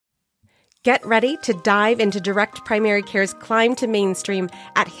Get ready to dive into Direct Primary Care's climb to mainstream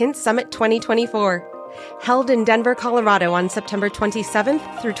at Hint Summit 2024. Held in Denver, Colorado on September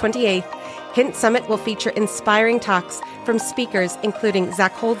 27th through 28th, Hint Summit will feature inspiring talks from speakers including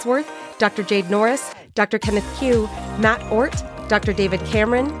Zach Holdsworth, Dr. Jade Norris, Dr. Kenneth Pugh, Matt Ort, Dr. David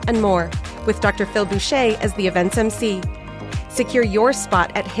Cameron, and more, with Dr. Phil Boucher as the event's MC. Secure your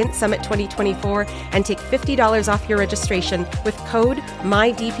spot at Hint Summit 2024 and take $50 off your registration with code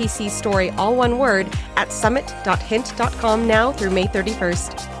MyDPCStory, all one word, at summit.hint.com now through May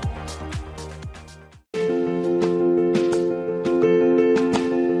 31st.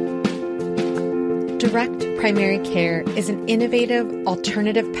 Direct primary care is an innovative,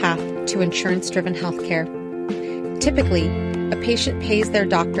 alternative path to insurance-driven healthcare. Typically, a patient pays their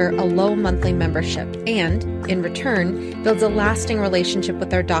doctor a low monthly membership and, in return, builds a lasting relationship with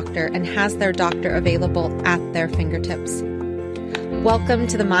their doctor and has their doctor available at their fingertips. Welcome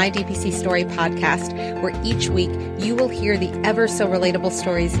to the My DPC Story podcast, where each week you will hear the ever-so-relatable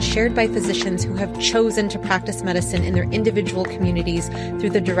stories shared by physicians who have chosen to practice medicine in their individual communities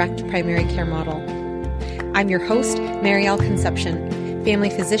through the direct primary care model. I'm your host, Marielle Concepcion, family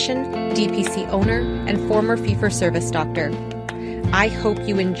physician, DPC owner, and former fee-for-service doctor. I hope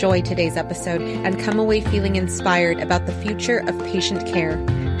you enjoy today's episode and come away feeling inspired about the future of patient care,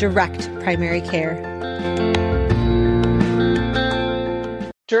 direct primary care.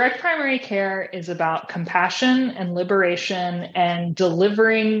 Direct primary care is about compassion and liberation and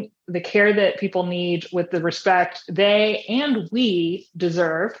delivering the care that people need with the respect they and we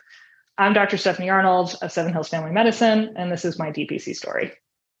deserve. I'm Dr. Stephanie Arnold of Seven Hills Family Medicine, and this is my DPC story.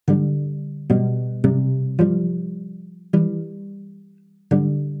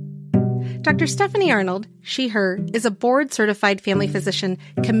 Dr. Stephanie Arnold, she, her, is a board-certified family physician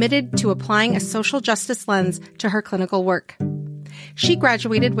committed to applying a social justice lens to her clinical work. She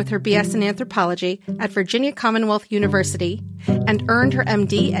graduated with her BS in anthropology at Virginia Commonwealth University and earned her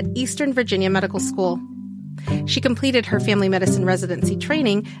MD at Eastern Virginia Medical School. She completed her family medicine residency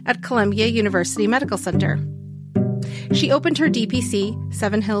training at Columbia University Medical Center. She opened her DPC,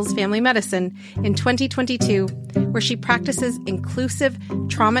 Seven Hills Family Medicine, in 2022, where she practices inclusive,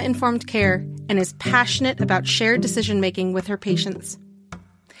 trauma-informed care and is passionate about shared decision-making with her patients.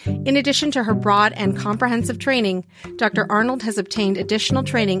 In addition to her broad and comprehensive training, Dr. Arnold has obtained additional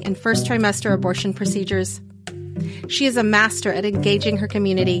training in first-trimester abortion procedures. She is a master at engaging her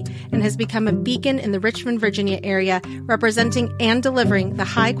community and has become a beacon in the Richmond, Virginia area, representing and delivering the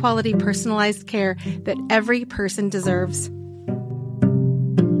high-quality personalized care that every person deserves.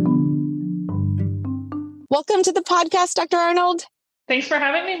 Welcome to the podcast, Dr. Arnold. Thanks for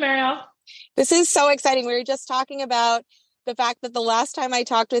having me, Marielle. This is so exciting. We were just talking about the fact that the last time I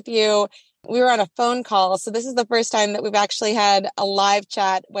talked with you, we were on a phone call. So this is the first time that we've actually had a live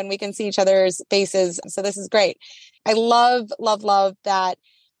chat when we can see each other's faces. So this is great. I love that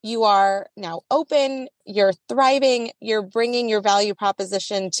you are now open, you're thriving, you're bringing your value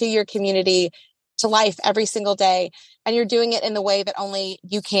proposition to your community to life every single day, and you're doing it in the way that only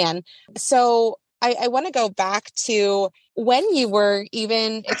you can. So I want to go back to when you were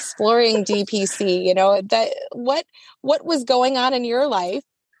even exploring DPC, that what was going on in your life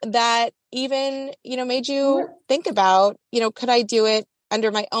that even, made you think about, could I do it under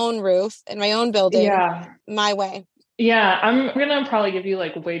my own roof in my own building, my way? Yeah, I'm going to probably give you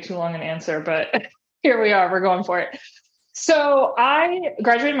way too long an answer, but here we are, we're going for it. So I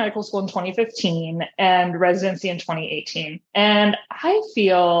graduated medical school in 2015 and residency in 2018. And I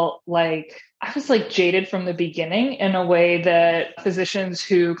feel like I was jaded from the beginning in a way that physicians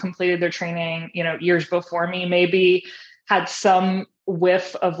who completed their training, years before me maybe had some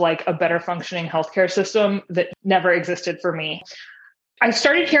whiff of a better functioning healthcare system that never existed for me. I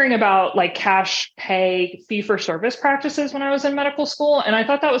started hearing about cash pay fee for service practices when I was in medical school. And I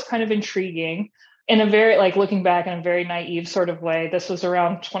thought that was kind of intriguing in a very, looking back in a very naive sort of way. This was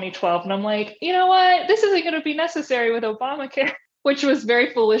around 2012. And I'm like, you know what? This isn't going to be necessary with Obamacare, which was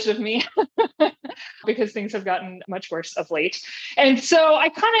very foolish of me because things have gotten much worse of late. And so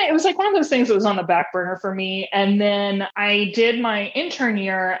it was one of those things that was on the back burner for me. And then I did my intern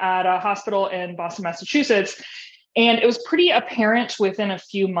year at a hospital in Boston, Massachusetts. And it was pretty apparent within a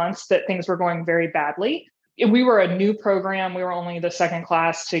few months that things were going very badly. We were a new program. We were only the second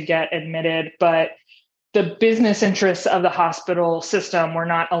class to get admitted, but the business interests of the hospital system were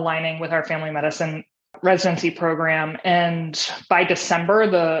not aligning with our family medicine residency program. And by December,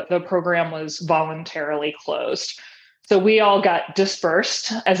 the program was voluntarily closed. So we all got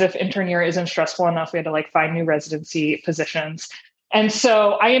dispersed as if intern year isn't stressful enough. We had to find new residency positions. And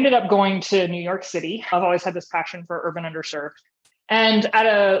so I ended up going to New York City. I've always had this passion for urban underserved. and at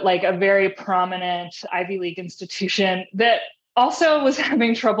a very prominent Ivy League institution that also was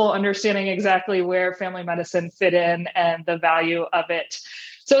having trouble understanding exactly where family medicine fit in and the value of it.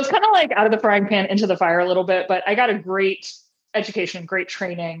 So it's kind of like out of the frying pan into the fire a little bit, but I got a great education, great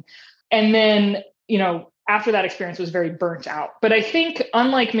training. And then, after that experience was very burnt out. But I think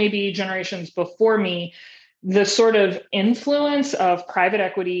unlike maybe generations before me, the sort of influence of private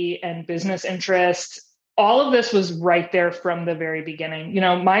equity and business interests, all of this was right there from the very beginning.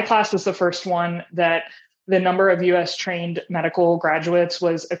 My class was the first one that the number of US trained medical graduates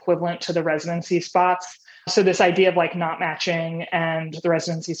was equivalent to the residency spots. So this idea of like not matching and the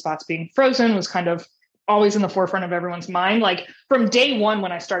residency spots being frozen was kind of always in the forefront of everyone's mind. Like from day one,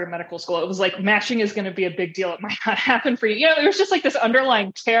 when I started medical school, it was like matching is going to be a big deal. It might not happen for you. There was just like this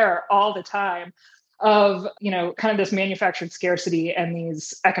underlying terror all the time of, kind of this manufactured scarcity and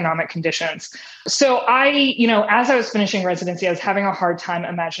these economic conditions. So as I was finishing residency, I was having a hard time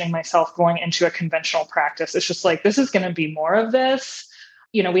imagining myself going into a conventional practice. It's just like, this is going to be more of this.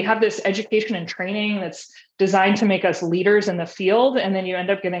 We have this education and training that's designed to make us leaders in the field. And then you end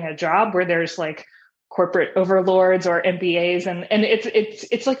up getting a job where there's like corporate overlords or MBAs. And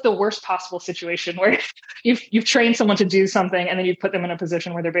it's like the worst possible situation where you've trained someone to do something and then you put them in a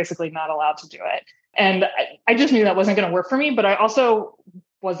position where they're basically not allowed to do it. And I just knew that wasn't going to work for me, but I also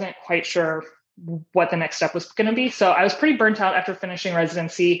wasn't quite sure what the next step was going to be. So I was pretty burnt out after finishing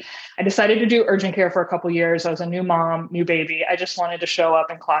residency. I decided to do urgent care for a couple of years. I was a new mom, new baby. I just wanted to show up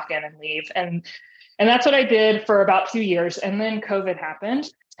and clock in and leave. And that's what I did for about 2 years. And then COVID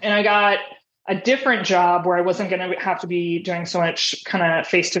happened and I got a different job where I wasn't going to have to be doing so much kind of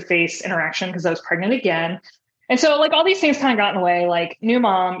face-to-face interaction because I was pregnant again. And so like all these things kind of got in the way, like new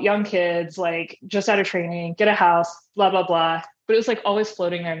mom, young kids, like just out of training, get a house, blah, blah, blah. But it was like always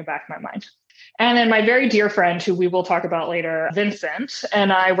floating there in the back of my mind. And then my very dear friend, who we will talk about later, Vincent,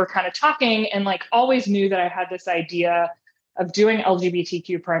 and I were kind of talking and like always knew that I had this idea of doing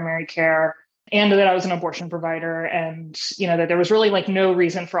LGBTQ primary care and that I was an abortion provider and, that there was really like no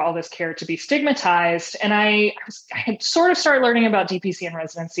reason for all this care to be stigmatized. And I had sort of started learning about DPC in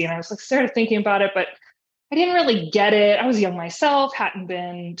residency and I was like started thinking about it, but I didn't really get it. I was young myself, hadn't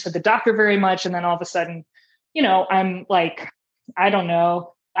been to the doctor very much. And then all of a sudden, I'm like, I don't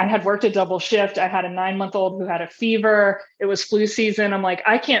know. I had worked a double shift. I had a 9-month-old who had a fever. It was flu season. I'm like,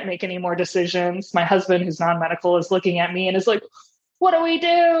 I can't make any more decisions. My husband, who's non-medical, is looking at me and is like, what do we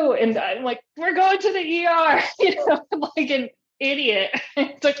do? And I'm like, we're going to the ER, I'm like an idiot.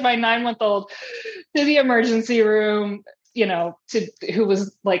 I took my 9-month-old to the emergency room, who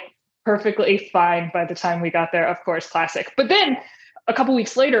was like perfectly fine by the time we got there, of course, classic. But then a couple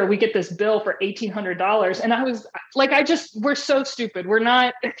weeks later, we get this bill for $1,800. And I was like, we're so stupid. We're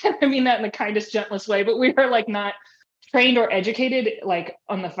not, I mean that in the kindest, gentlest way, but we are like not trained or educated like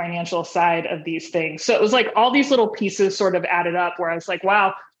on the financial side of these things. So it was like all these little pieces sort of added up where I was like,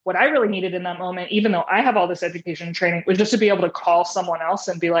 wow, what I really needed in that moment, even though I have all this education and training, was just to be able to call someone else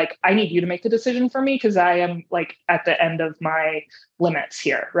and be like, I need you to make the decision for me because I am like at the end of my limits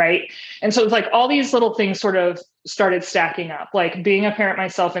here. Right. And so it's like all these little things sort of started stacking up, like being a parent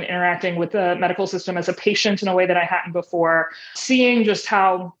myself and interacting with the medical system as a patient in a way that I hadn't before, seeing just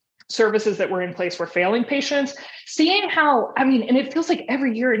how services that were in place were failing patients, seeing how, and it feels like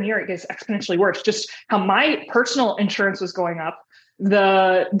every year and year it gets exponentially worse, just how my personal insurance was going up,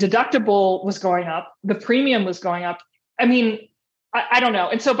 the deductible was going up, the premium was going up. I don't know.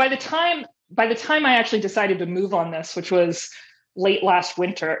 And so by the time I actually decided to move on this, which was late last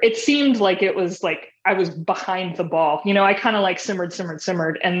winter, it seemed like it was like I was behind the ball. I kind of like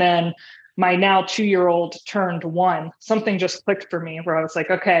simmered. And then my now 2-year-old turned 1. Something just clicked for me where I was like,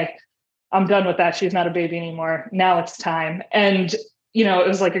 okay, I'm done with that. She's not a baby anymore. Now it's time. And, it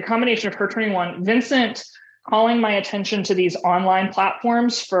was like a combination of her turning 1, Vincent calling my attention to these online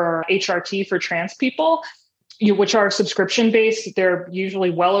platforms for HRT for trans people, which are subscription-based. They're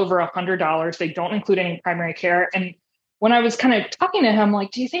usually well over $100. They don't include any primary care. And when I was kind of talking to him,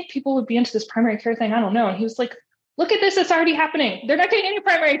 like, do you think people would be into this primary care thing? I don't know. And he was like, look at this. It's already happening. They're not getting any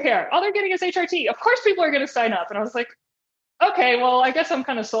primary care. All they're getting is HRT. Of course, people are going to sign up. And I was like, okay, well, I guess I'm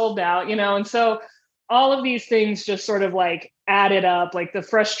kind of sold now, And so all of these things just sort of like added up, like the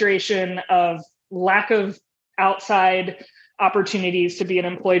frustration of lack of outside opportunities to be an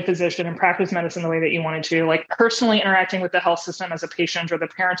employed physician and practice medicine the way that you wanted to, like personally interacting with the health system as a patient or the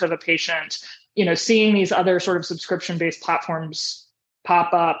parent of a patient, seeing these other sort of subscription-based platforms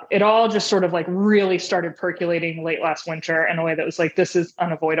pop up. It all just sort of like really started percolating late last winter in a way that was like, this is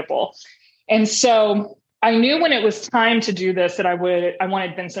unavoidable. And so I knew when it was time to do this that I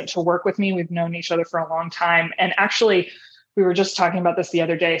wanted Vincent to work with me. We've known each other for a long time. And actually we were just talking about this the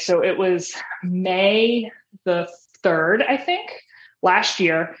other day. So it was May the 3rd, I think, last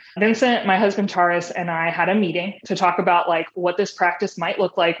year. Vincent, my husband Taurus, and I had a meeting to talk about like what this practice might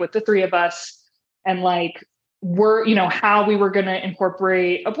look like with the three of us, and like how we were going to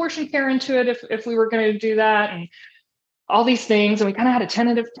incorporate abortion care into it if we were going to do that, and all these things. And we kind of had a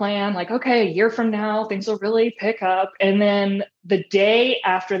tentative plan, like, okay, a year from now, things will really pick up. And then the day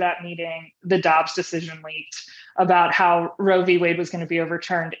after that meeting, the Dobbs decision leaked about how Roe v. Wade was going to be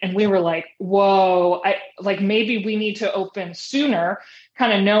overturned. And we were like, whoa, maybe we need to open sooner,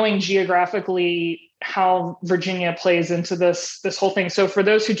 kind of knowing geographically how Virginia plays into this whole thing. So for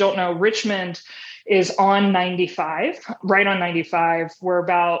those who don't know, Richmond is on 95, right on 95. We're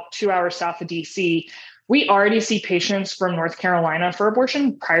about 2 hours south of DC. We already see patients from North Carolina for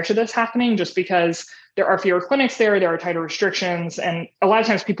abortion prior to this happening, just because there are fewer clinics there are tighter restrictions. And a lot of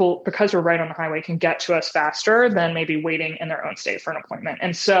times people, because we're right on the highway, can get to us faster than maybe waiting in their own state for an appointment.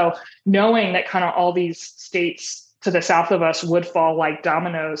 And so knowing that kind of all these states to the south of us would fall like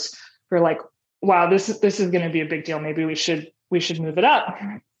dominoes, we're like, wow, this is going to be a big deal. Maybe we should move it up.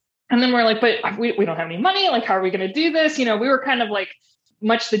 And then we're like, but we don't have any money. Like, how are we going to do this? We were kind of like,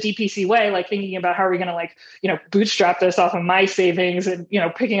 much the DPC way, like thinking about how are we going to bootstrap this off of my savings and,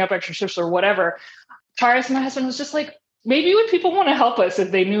 picking up extra shifts or whatever. Taurus, my husband, was just like, maybe would people want to help us if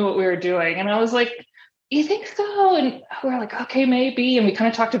they knew what we were doing? And I was like, you think so? And we're like, okay, maybe. And we kind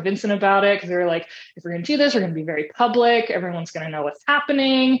of talked to Vincent about it, because they were like, if we're going to do this, we're going to be very public. Everyone's going to know what's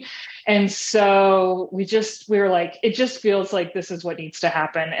happening. And so we were like, it just feels like this is what needs to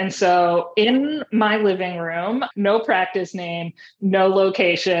happen. And so in my living room, no practice name, no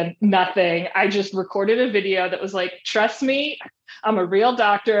location, nothing. I just recorded a video that was like, trust me, I'm a real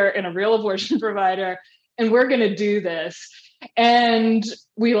doctor and a real abortion provider, and we're going to do this. And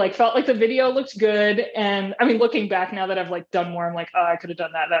we felt like the video looked good. And I mean, looking back now that I've done more, I'm like, oh, I could have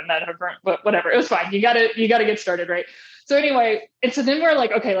done that, but whatever. It was fine. You gotta get started, right? So anyway, and so then we're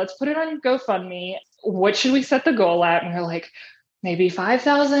like, okay, let's put it on GoFundMe. What should we set the goal at? And we're like, maybe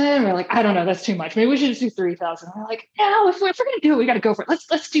 5,000. We're like, I don't know, that's too much. Maybe we should just do 3,000. We're like, no, if we're going to do it, we got to go for it.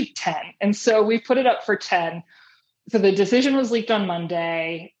 Let's do 10. And so we put it up for 10. So the decision was leaked on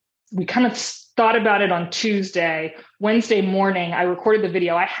Monday. We kind of thought about it on Tuesday. Wednesday morning, I recorded the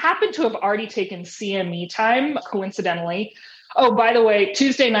video. I happened to have already taken CME time, coincidentally. Oh, by the way,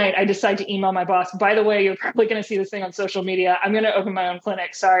 Tuesday night, I decided to email my boss. By the way, you're probably going to see this thing on social media. I'm going to open my own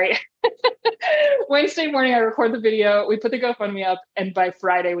clinic. Sorry. Wednesday morning, I record the video. We put the GoFundMe up. And by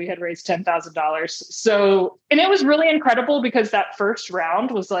Friday, we had raised $10,000. So, and it was really incredible, because that first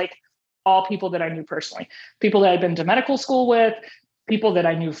round was like all people that I knew personally, people that I'd been to medical school with, people that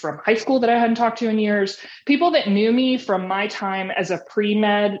I knew from high school that I hadn't talked to in years, people that knew me from my time as a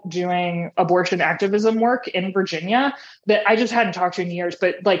pre-med doing abortion activism work in Virginia that I just hadn't talked to in years,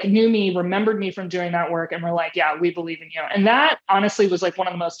 but knew me, remembered me from doing that work, and were like, yeah, we believe in you. And that honestly was one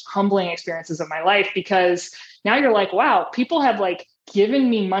of the most humbling experiences of my life, because now you're like, wow, people have given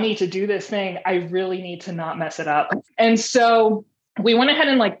me money to do this thing. I really need to not mess it up. And so we went ahead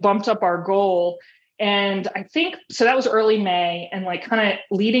and bumped up our goal. And I think, so that was early May, and kind of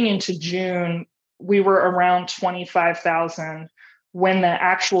leading into June, we were around 25,000 when the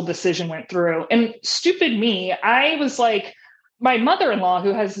actual decision went through. And stupid me, I was my mother-in-law,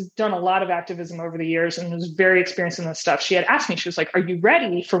 who has done a lot of activism over the years and was very experienced in this stuff, she had asked me, she was like, are you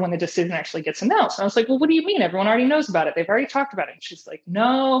ready for when the decision actually gets announced? And I was like, well, what do you mean? Everyone already knows about it. They've already talked about it. And she's like,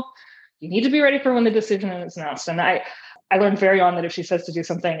 no, you need to be ready for when the decision is announced. And I learned very on that if she says to do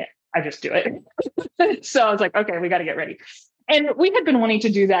something, I just do it. So I was like, okay, we got to get ready. And we had been wanting to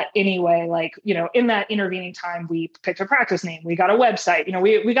do that anyway. In that intervening time, we picked a practice name. We got a website.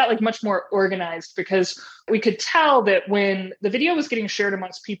 We got much more organized, because we could tell that when the video was getting shared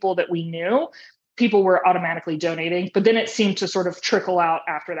amongst people that we knew, people were automatically donating. But then it seemed to sort of trickle out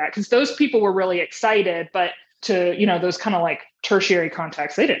after that, because those people were really excited. But to, those kind of tertiary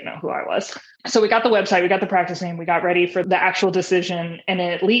contacts, they didn't know who I was. So we got the website, we got the practice name, we got ready for the actual decision, and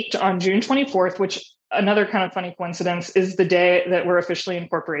it leaked on June 24th, which, another kind of funny coincidence, is the day that we're officially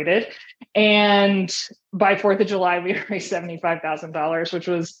incorporated. And by 4th of July, we raised $75,000, which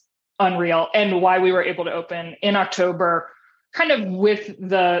was unreal, and why we were able to open in October, kind of with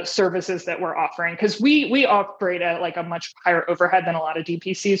the services that we're offering, because we operate at a much higher overhead than a lot of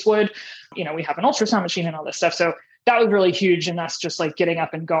DPCs would. We have an ultrasound machine and all this stuff. So that was really huge, and us just getting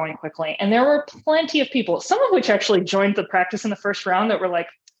up and going quickly. And there were plenty of people, some of which actually joined the practice in the first round, that were like,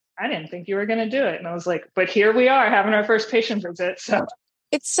 I didn't think you were going to do it. And I was like, but here we are having our first patient visit. So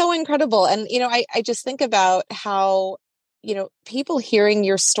it's so incredible. And, I just think about how, people hearing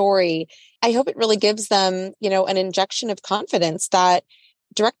your story, I hope it really gives them, an injection of confidence that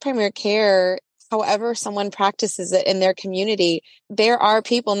direct primary care, however someone practices it in their community, there are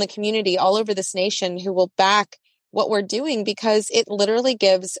people in the community all over this nation who will back what we're doing because it literally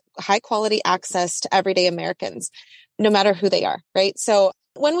gives high quality access to everyday Americans, no matter who they are, right? So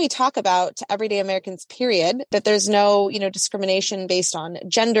when we talk about to everyday Americans, period, that there's no, discrimination based on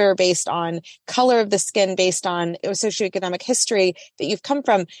gender, based on color of the skin, based on socioeconomic history that you've come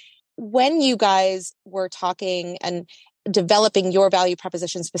from. When you guys were talking and developing your value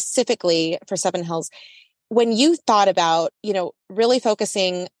proposition specifically for Seven Hills, when you thought about, really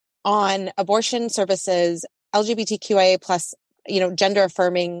focusing on abortion services, LGBTQIA plus, gender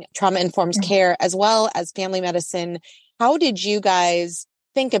affirming, trauma informed care, as well as family medicine, how did you guys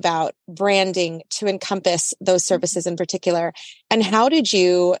think about branding to encompass those services in particular? And how did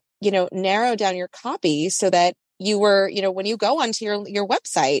you, narrow down your copy so that you were, when you go onto your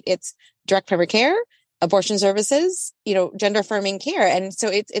website, it's direct primary care, abortion services, gender affirming care. And so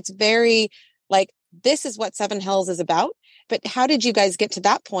it's very like, this is what Seven Hills is about. But how did you guys get to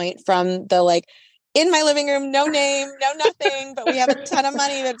that point from the in my living room, no name, no nothing, but we have a ton of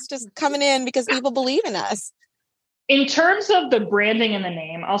money that's just coming in because people believe in us? In terms of the branding and the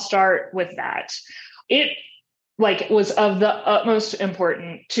name, I'll start with that. It was of the utmost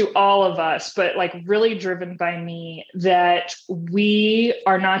importance to all of us, but really driven by me, that we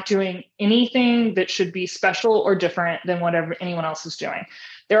are not doing anything that should be special or different than whatever anyone else is doing.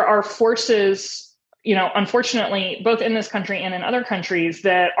 There are forces, unfortunately, both in this country and in other countries,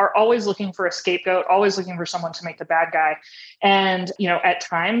 that are always looking for a scapegoat, always looking for someone to make the bad guy. And, at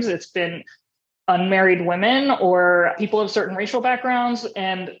times it's been unmarried women or people of certain racial backgrounds.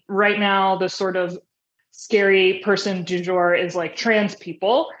 And right now, the sort of scary person du jour is trans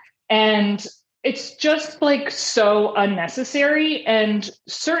people. And it's just so unnecessary. And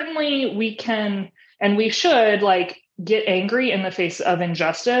certainly we can, and we should get angry in the face of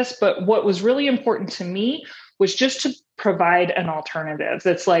injustice. But what was really important to me was just to provide an alternative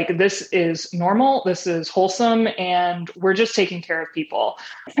that's this is normal, this is wholesome, and we're just taking care of people.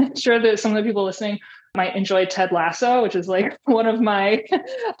 I'm sure that some of the people listening might enjoy Ted Lasso, which is one of my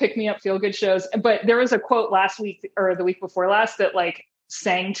pick-me-up feel-good shows. But there was a quote last week or the week before last that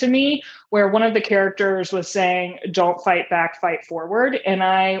sang to me, where one of the characters was saying, "Don't fight back, fight forward." And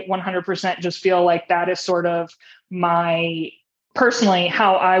I 100% just feel that is sort of personally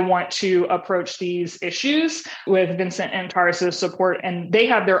how I want to approach these issues with Vincent and Taurus's support. And they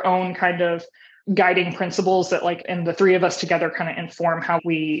have their own kind of guiding principles that and the three of us together kind of inform how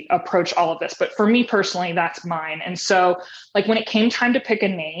we approach all of this. But for me personally, that's mine. And so when it came time to pick a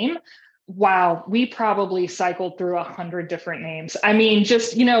name, wow, we probably cycled through 100 different names. I mean,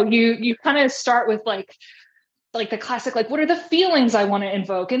 just, you kind of start with the classic, what are the feelings I want to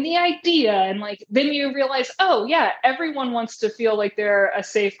invoke and the idea. And then you realize, oh yeah, everyone wants to feel like they're a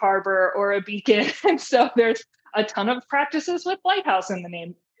safe harbor or a beacon. And so there's a ton of practices with lighthouse in the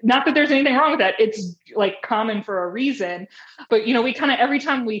name. Not that there's anything wrong with that. It's common for a reason, but we kind of, every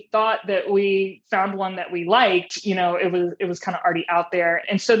time we thought that we found one that we liked, it was kind of already out there.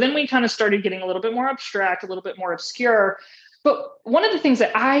 And so then we kind of started getting a little bit more abstract, a little bit more obscure. But one of the things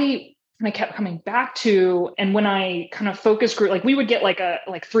that I kept coming back to, and when I kind of focus group, we would get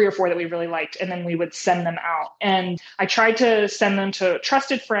 3 or 4 that we really liked, and then we would send them out. And I tried to send them to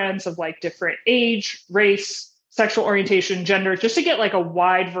trusted friends of different age, race, sexual orientation, gender, just to get a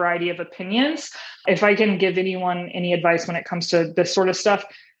wide variety of opinions. If I can give anyone any advice when it comes to this sort of stuff,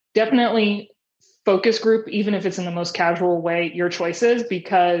 definitely focus group, even if it's in the most casual way, your choices,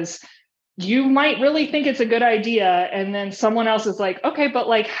 because you might really think it's a good idea. And then someone else is okay,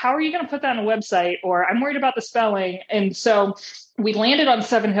 but how are you going to put that on a website? Or I'm worried about the spelling. And so we landed on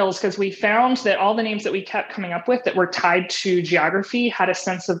Seven Hills because we found that all the names that we kept coming up with that were tied to geography had a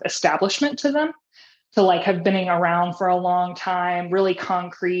sense of establishment to them, to have been around for a long time, really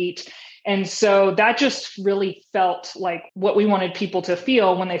concrete. And so that just really felt like what we wanted people to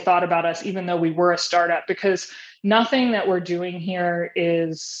feel when they thought about us, even though we were a startup, because nothing that we're doing here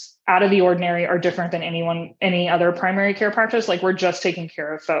is out of the ordinary or different than any other primary care practice. We're just taking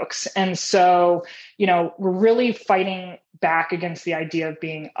care of folks. And so, we're really fighting back against the idea of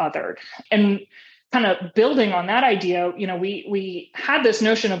being othered. And kind of building on that idea, we had this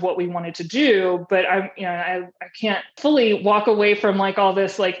notion of what we wanted to do, but I can't fully walk away from all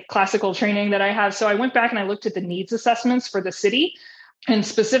this classical training that I have. So I went back and I looked at the needs assessments for the city. And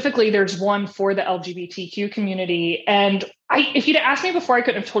specifically, there's one for the LGBTQ community. And if you'd asked me before, I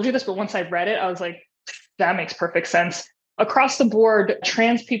couldn't have told you this, but once I read it, I was like, that makes perfect sense. Across the board,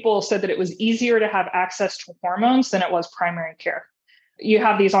 trans people said that it was easier to have access to hormones than it was primary care. you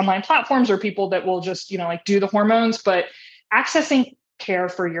have these online platforms or people that will just, like do the hormones, but accessing care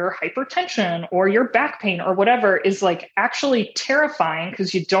for your hypertension or your back pain or whatever is like actually terrifying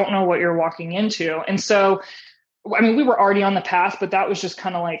because you don't know what you're walking into. And so, I mean, we were already on the path, but that was just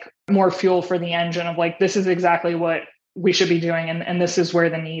kind of like more fuel for the engine of like, this is exactly what we should be doing. And this is where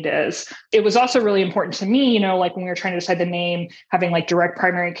the need is. It was also really important to me, like when we were trying to decide the name, having like direct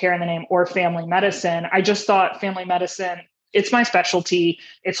primary care in the name or family medicine. I just thought family medicine, it's my specialty.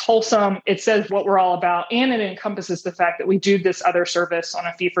 It's wholesome. It says what we're all about. And it encompasses the fact that we do this other service on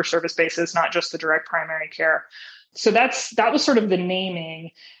a fee for service basis, not just the direct primary care. So that was sort of the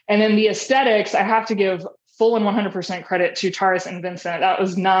naming. And then the aesthetics, I have to give full and 100% credit to Taurus and Vincent. That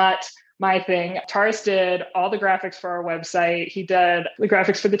was not my thing. Taurus did all the graphics for our website. He did the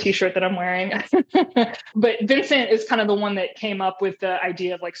graphics for the t-shirt that I'm wearing. But Vincent is kind of the one that came up with the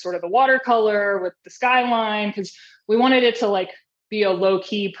idea of like sort of the watercolor with the skyline, because we wanted it to like be a low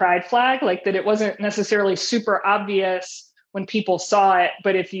key pride flag, like that it wasn't necessarily super obvious when people saw it.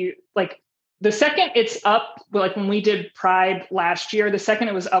 But if you like the second it's up, like when we did Pride last year, the second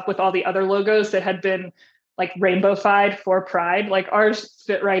it was up with all the other logos that had been like rainbow-fied for Pride, like ours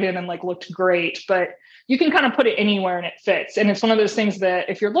fit right in and like looked great, but you can kind of put it anywhere and it fits. And it's one of those things that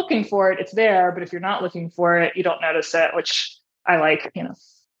if you're looking for it, it's there, but if you're not looking for it, you don't notice it, which I like,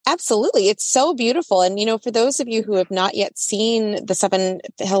 Absolutely. It's so beautiful. And, for those of you who have not yet seen the Seven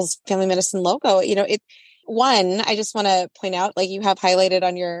Hills Family Medicine logo, I just want to point out, like you have highlighted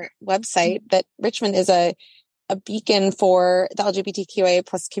on your website that Richmond is a beacon for the LGBTQIA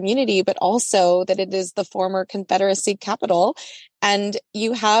plus community, but also that it is the former Confederacy capital. And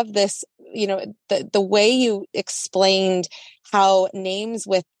you have this, the way you explained how names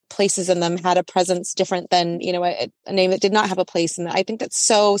with places in them had a presence different than, a name that did not have a place in it. I think that's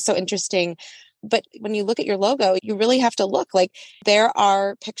so, so interesting. But when you look at your logo, you really have to look like there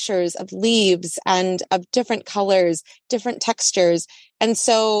are pictures of leaves and of different colors, different textures. And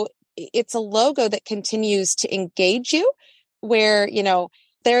so it's a logo that continues to engage you where,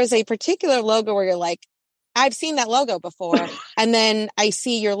 there's a particular logo where you're like, I've seen that logo before. And then I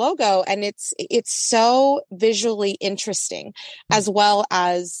see your logo and it's so visually interesting as well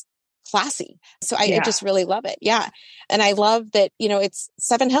as classy. So I just really love it. Yeah. And I love that, it's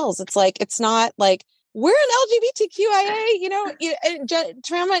Seven Hills. It's like, it's not like we're an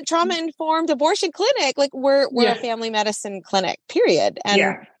LGBTQIA, trauma-informed abortion clinic. Like we're a family medicine clinic, period.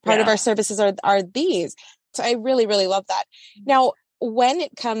 And part of our services are these. So I really, really love that. Now, when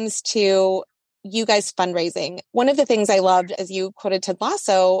it comes to you guys fundraising, one of the things I loved, as you quoted Ted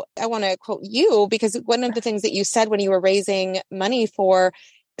Lasso, I want to quote you because one of the things that you said when you were raising money for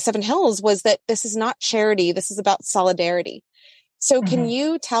Seven Hills was that this is not charity. This is about solidarity. So can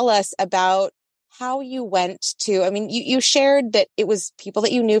you tell us about how you went to, you shared that it was people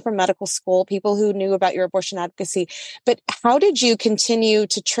that you knew from medical school, people who knew about your abortion advocacy, but how did you continue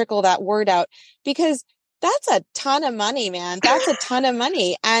to trickle that word out? Because that's a ton of money, man. That's a ton of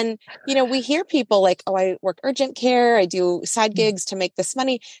money. And, we hear people like, oh, I work urgent care. I do side gigs to make this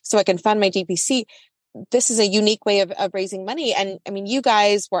money so I can fund my DPC. This is a unique way of raising money. And you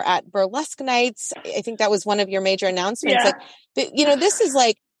guys were at burlesque nights. I think that was one of your major announcements. Yeah. Like, this is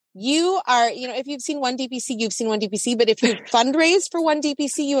like, you are, if you've seen one DPC, you've seen one DPC, but if you fundraise for one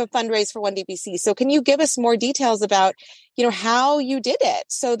DPC, you have fundraised for one DPC. So can you give us more details about, how you did it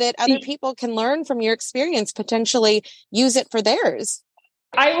so that other people can learn from your experience, potentially use it for theirs?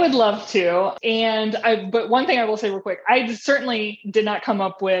 I would love to. But one thing I will say real quick, I certainly did not come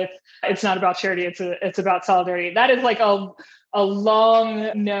up with, it's not about charity. It's about solidarity. That is like a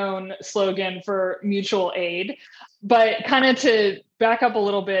long known slogan for mutual aid. But kind of to back up a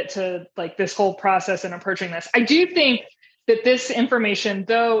little bit to like this whole process and approaching this, I do think that this information,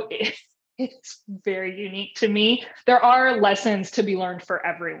 though it's very unique to me, there are lessons to be learned for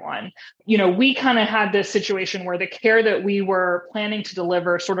everyone. We kind of had this situation where the care that we were planning to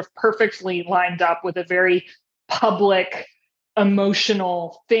deliver sort of perfectly lined up with a very public,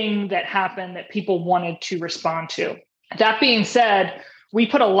 emotional thing that happened that people wanted to respond to. That being said, we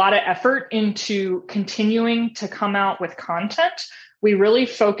put a lot of effort into continuing to come out with content. We really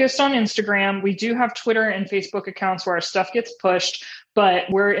focused on Instagram. We do have Twitter and Facebook accounts where our stuff gets pushed, but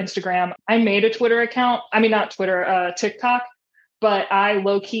we're Instagram. I made a Twitter account. Not Twitter, TikTok, but I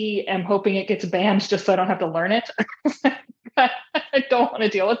low-key am hoping it gets banned just so I don't have to learn it. I don't want to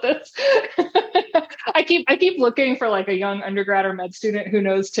deal with this. I keep looking for like a young undergrad or med student who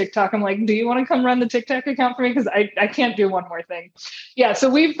knows TikTok. I'm like, do you want to come run the TikTok account for me? Because I can't do one more thing. Yeah. So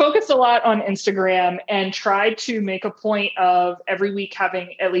we've focused a lot on Instagram and tried to make a point of every week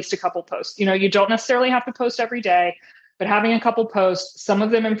having at least a couple posts. You don't necessarily have to post every day, but having a couple posts, some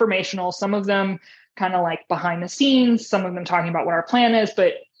of them informational, some of them kind of like behind the scenes, some of them talking about what our plan is.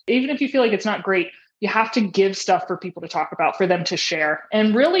 But even if you feel like it's not great, you have to give stuff for people to talk about, for them to share.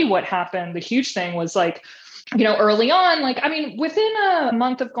 And really what happened, the huge thing was like, early on, within a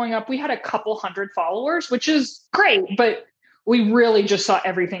month of going up, we had a couple hundred followers, which is great, but we really just saw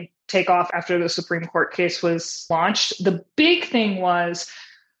everything take off after the Supreme Court case was launched. The big thing was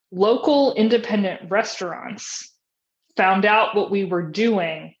local independent restaurants found out what we were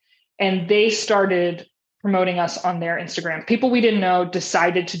doing, and they started promoting us on their Instagram. People we didn't know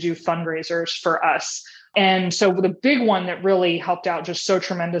decided to do fundraisers for us. And so the big one that really helped out just so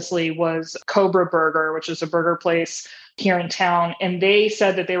tremendously was Cobra Burger, which is a burger place here in town. And they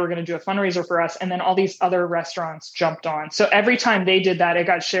said that they were going to do a fundraiser for us. And then all these other restaurants jumped on. So every time they did that, it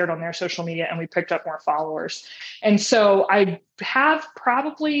got shared on their social media and we picked up more followers. And so I have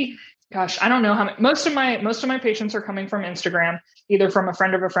probably, I don't know how many, most of my patients are coming from Instagram, either from a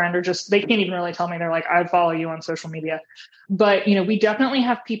friend of a friend or just, they can't even really tell me. They're like, I follow you on social media. But, we definitely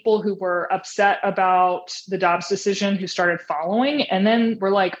have people who were upset about the Dobbs decision who started following. And then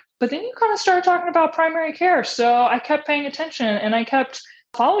we're like, but then you kind of started talking about primary care. So I kept paying attention and I kept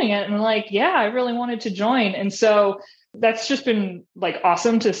following it. And like, yeah, I really wanted to join. And so that's just been like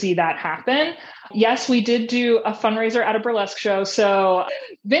awesome to see that happen. Yes, we did do a fundraiser at a burlesque show. So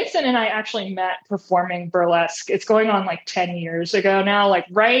Vincent and I actually met performing burlesque. It's going on like 10 years ago now, like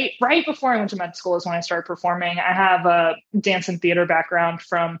right before I went to med school is when I started performing. I have a dance and theater background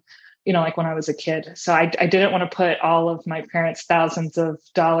from, like when I was a kid. So I didn't want to put all of my parents' thousands of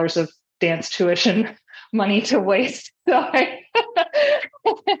dollars of dance tuition money to waste. So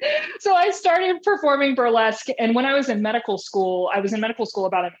I started performing burlesque. And when I was in medical school,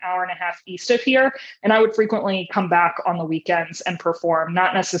 about an hour and a half east of here. And I would frequently come back on the weekends and perform,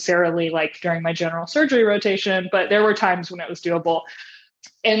 not necessarily like during my general surgery rotation, but there were times when it was doable.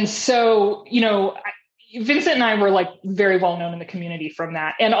 And so, Vincent and I were like very well known in the community from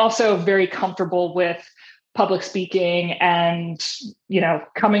that, and also very comfortable with public speaking and,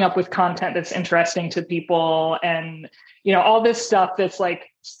 coming up with content that's interesting to people and, all this stuff that's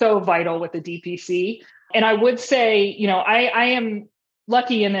like so vital with the DPC. And I would say, I am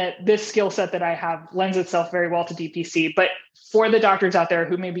lucky in that this skill set that I have lends itself very well to DPC, but for the doctors out there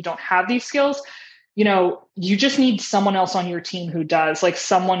who maybe don't have these skills, you just need someone else on your team who does, like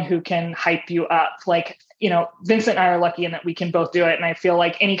someone who can hype you up. Like, Vincent and I are lucky in that we can both do it. And I feel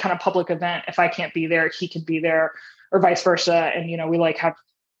like any kind of public event, if I can't be there, he could be there or vice versa. And, we like have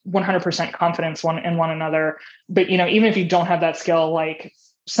 100% confidence in one another. But, even if you don't have that skill, like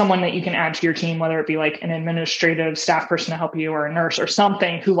someone that you can add to your team, whether it be like an administrative staff person to help you or a nurse or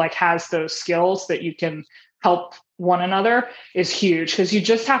something who like has those skills that you can help one another is huge, because you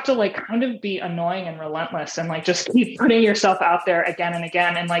just have to like kind of be annoying and relentless and like just keep putting yourself out there again and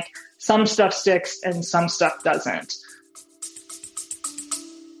again. And like some stuff sticks and some stuff doesn't.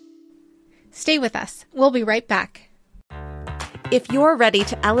 Stay with us. We'll be right back. If you're ready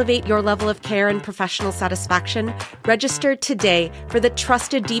to elevate your level of care and professional satisfaction, register today for the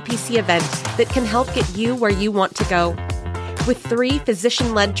trusted DPC event that can help get you where you want to go. With 3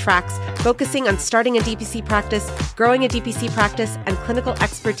 physician-led tracks focusing on starting a DPC practice, growing a DPC practice, and clinical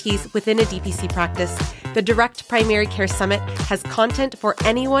expertise within a DPC practice, the Direct Primary Care Summit has content for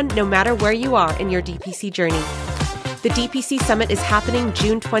anyone, no matter where you are in your DPC journey. The DPC Summit is happening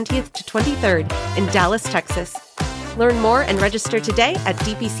June 20th to 23rd in Dallas, Texas. Learn more and register today at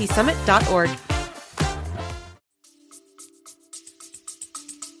dpcsummit.org.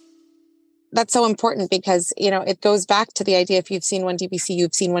 That's so important because, it goes back to the idea, if you've seen one DPC,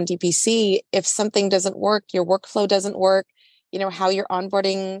 you've seen one DPC. If something doesn't work, your workflow doesn't work, how your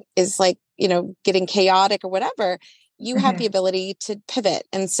onboarding is like, getting chaotic or whatever, you have the ability to pivot.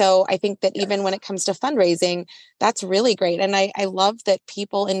 And so I think that even when it comes to fundraising, that's really great. And I love that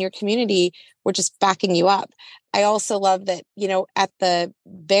people in your community were just backing you up. I also love that, at the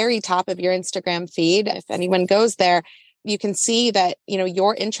very top of your Instagram feed, if anyone goes there, you can see that,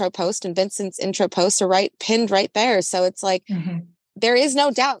 your intro post and Vincent's intro posts are pinned right there. So it's like, there is no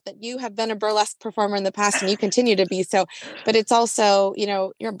doubt that you have been a burlesque performer in the past and you continue to be so, but it's also,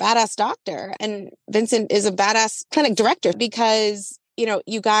 you're a badass doctor, and Vincent is a badass clinic director because,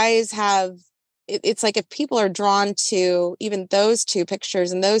 you guys have, it's like if people are drawn to even those 2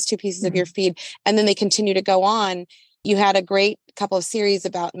 pictures and those 2 pieces of your feed, and then they continue to go on. You had a great couple of series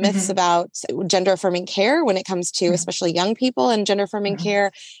about myths about gender affirming care when it comes to especially young people and gender affirming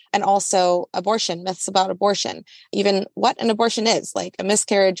care, and also abortion, myths about abortion, even what an abortion is. Like a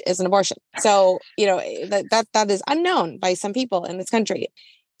miscarriage is an abortion. So, that is unknown by some people in this country.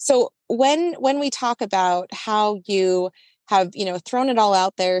 So when we talk about how you have, thrown it all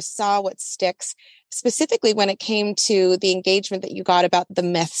out there, saw what sticks, specifically when it came to the engagement that you got about the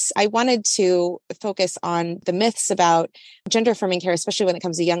myths, I wanted to focus on the myths about gender affirming care, especially when it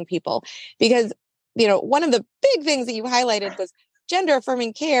comes to young people, because, one of the big things that you highlighted was gender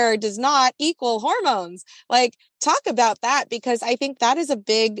affirming care does not equal hormones. Like, talk about that, because I think that is a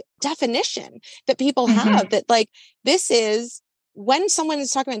big definition that people have, that like, this is when someone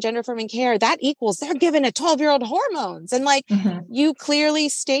is talking about gender affirming care, that equals they're given a 12-year-old hormones. And like you clearly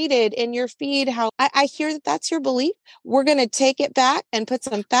stated in your feed how I hear that that's your belief. We're going to take it back and put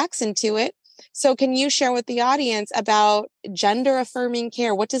some facts into it. So can you share with the audience about gender affirming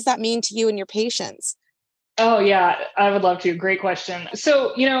care? What does that mean to you and your patients? Oh, yeah, I would love to. Great question.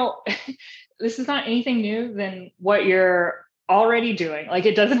 So, this is not anything new than what you're already doing. Like,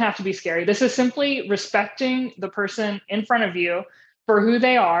 it doesn't have to be scary. This is simply respecting the person in front of you for who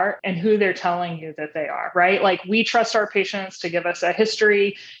they are and who they're telling you that they are, right? Like, we trust our patients to give us a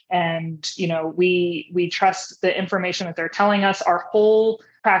history, and, we trust the information that they're telling us. Our whole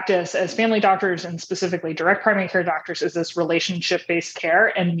practice as family doctors, and specifically direct primary care doctors, is this relationship-based care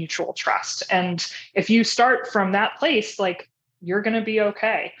and mutual trust. And if you start from that place, like, you're going to be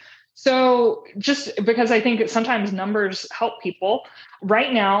okay. So just because I think sometimes numbers help people,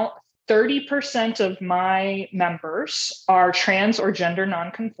 right now, 30% of my members are trans or gender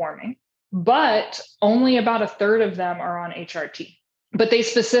nonconforming, but only about a third of them are on HRT. But they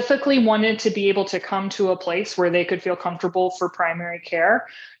specifically wanted to be able to come to a place where they could feel comfortable for primary care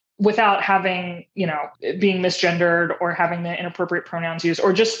without having, being misgendered or having the inappropriate pronouns used,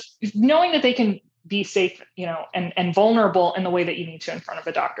 or just knowing that they can be safe, and vulnerable in the way that you need to in front of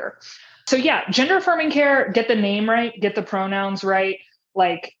a doctor. So yeah, gender affirming care, get the name right, get the pronouns right,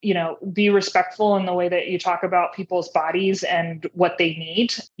 like, be respectful in the way that you talk about people's bodies and what they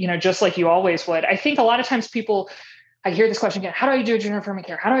need, just like you always would. I think a lot of times I hear this question again, how do I do gender affirming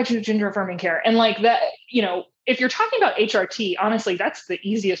care? How do I do gender affirming care? And like that, if you're talking about HRT, honestly, that's the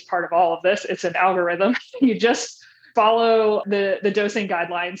easiest part of all of this. It's an algorithm. You just follow the dosing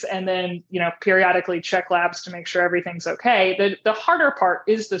guidelines and then, periodically check labs to make sure everything's okay. The harder part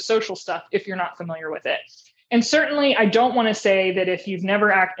is the social stuff if you're not familiar with it. And certainly I don't want to say that if you've never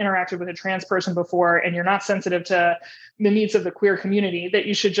interacted with a trans person before and you're not sensitive to the needs of the queer community, that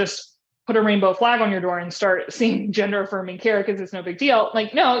you should just put a rainbow flag on your door and start seeing gender affirming care because it's no big deal.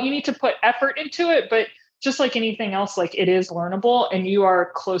 Like, no, you need to put effort into it, but just like anything else, like, it is learnable and you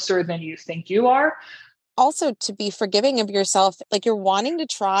are closer than you think you are. Also, to be forgiving of yourself, like, you're wanting to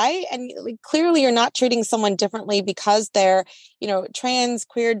try, and like, clearly you're not treating someone differently because they're, trans,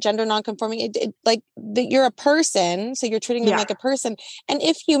 queer, gender nonconforming. You're a person, so you're treating them like a person. And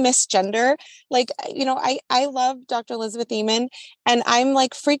if you misgender, like, I love Dr. Elizabeth Eamon, and I'm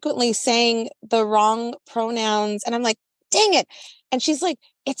like frequently saying the wrong pronouns, and I'm like, dang it. And she's like,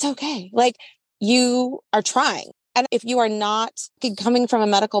 it's okay. Like, you are trying. And if you are not coming from a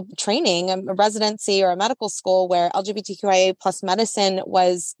medical training, a residency or a medical school where LGBTQIA plus medicine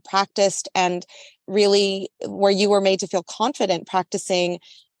was practiced, and really where you were made to feel confident practicing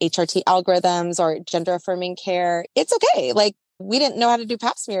HRT algorithms or gender affirming care, it's okay. Like, we didn't know how to do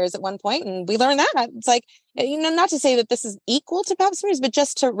pap smears at one point, and we learned that. It's like, not to say that this is equal to pap smears, but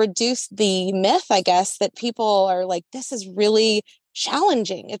just to reduce the myth, I guess, that people are like, this is really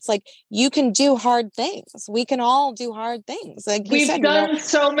challenging. It's like, you can do hard things. We can all do hard things. Like we've done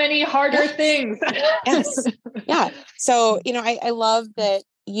so many harder things. Yes. Yeah. So, I love that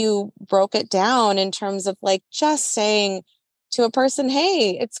you broke it down in terms of like just saying to a person,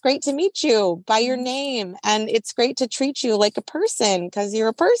 hey, it's great to meet you by your name. And it's great to treat you like a person because you're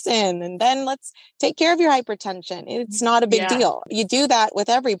a person. And then let's take care of your hypertension. It's not a big deal. You do that with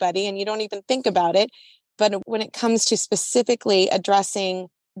everybody and you don't even think about it. But when it comes to specifically addressing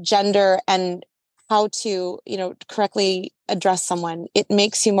gender and how to, correctly address someone, it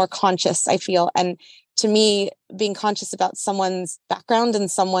makes you more conscious, I feel. And to me, being conscious about someone's background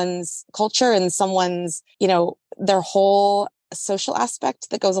and someone's culture and someone's, their whole social aspect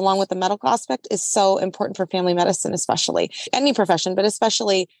that goes along with the medical aspect is so important for family medicine, especially any profession, but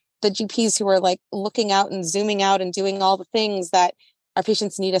especially the GPs who are like looking out and zooming out and doing all the things that our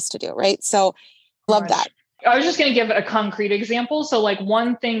patients need us to do. Right. So love that. I was just going to give a concrete example. So like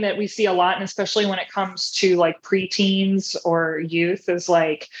one thing that we see a lot, and especially when it comes to like preteens or youth, is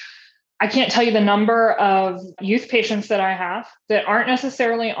like, I can't tell you the number of youth patients that I have that aren't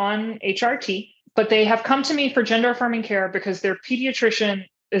necessarily on HRT, but they have come to me for gender affirming care because their pediatrician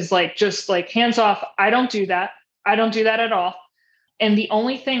is like, just like hands off. I don't do that. I don't do that at all. And the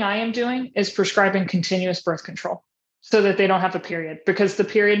only thing I am doing is prescribing continuous birth control. so that they don't have a period, because the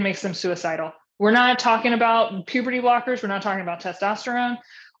period makes them suicidal. We're not talking about puberty blockers. We're not talking about testosterone.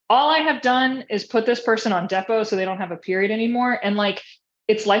 All I have done is put this person on Depo so they don't have a period anymore. And like,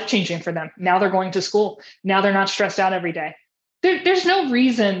 it's life-changing for them. Now they're going to school. Now they're not stressed out every day. There's no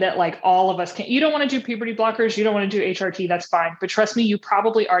reason that like all of us you don't want to do puberty blockers. You don't want to do HRT. That's fine. But trust me, you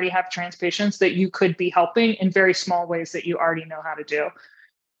probably already have trans patients that you could be helping in very small ways that you already know how to do.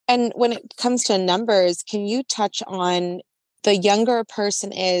 And when it comes to numbers, can you touch on the younger a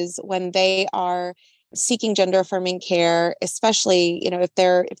person is when they are seeking gender affirming care, especially,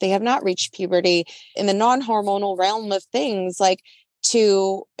 if they have not reached puberty, in the non-hormonal realm of things, like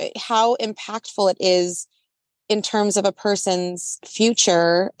to how impactful it is in terms of a person's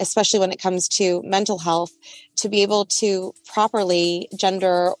future, especially when it comes to mental health, to be able to properly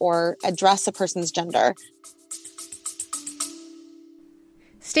gender or address a person's gender.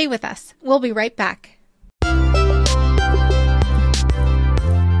 Stay with us. We'll be right back.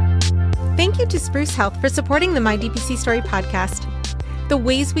 Thank you to Spruce Health for supporting the My DPC Story podcast. The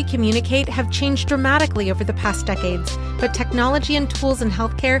ways we communicate have changed dramatically over the past decades, but technology and tools in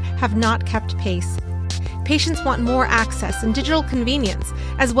healthcare have not kept pace. Patients want more access and digital convenience,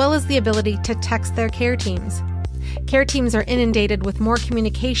 as well as the ability to text their care teams. Care teams are inundated with more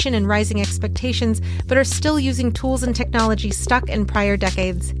communication and rising expectations, but are still using tools and technology stuck in prior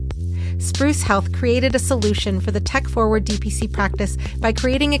decades. Spruce Health created a solution for the tech-forward DPC practice by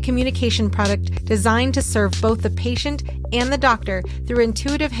creating a communication product designed to serve both the patient and the doctor through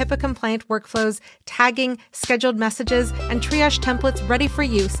intuitive HIPAA-compliant workflows, tagging, scheduled messages, and triage templates ready for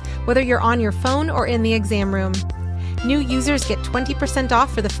use, whether you're on your phone or in the exam room. New users get 20%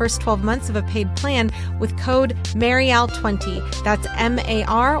 off for the first 12 months of a paid plan with code MARYAL20. That's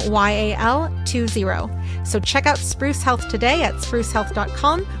MARYAL20. So check out Spruce Health today at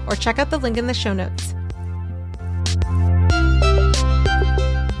sprucehealth.com or check out the link in the show notes.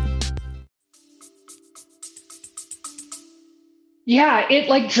 Yeah, it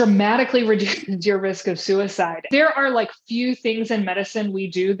like dramatically reduces your risk of suicide. There are like few things in medicine we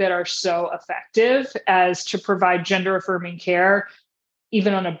do that are so effective as to provide gender affirming care,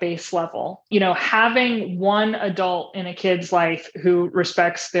 even on a base level. Having one adult in a kid's life who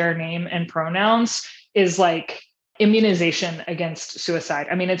respects their name and pronouns is like immunization against suicide.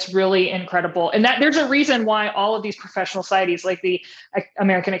 I mean, it's really incredible. And that there's a reason why all of these professional societies like the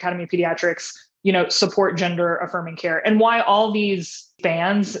American Academy of Pediatrics, support gender affirming care, and why all these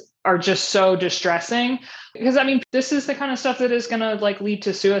bans are just so distressing. Because I mean, this is the kind of stuff that is going to like lead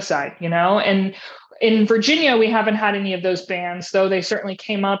to suicide, and in Virginia, we haven't had any of those bans, though they certainly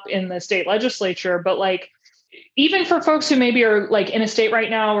came up in the state legislature. But like, even for folks who maybe are like in a state right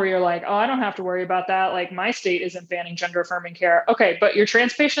now where you're like, oh, I don't have to worry about that. Like my state isn't banning gender affirming care. Okay. But your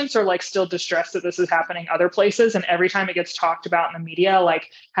trans patients are like still distressed that this is happening other places. And every time it gets talked about in the media, like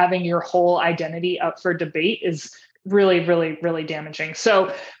having your whole identity up for debate is really, really, really damaging.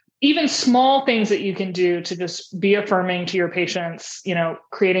 So even small things that you can do to just be affirming to your patients,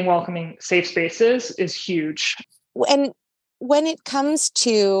 creating welcoming safe spaces is huge. And when it comes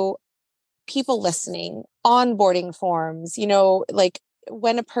to people listening, onboarding forms, like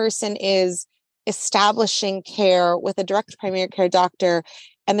when a person is establishing care with a direct primary care doctor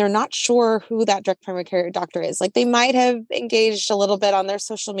and they're not sure who that direct primary care doctor is, like they might have engaged a little bit on their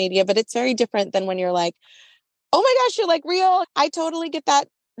social media, but it's very different than when you're like, oh my gosh, you're like real. I totally get that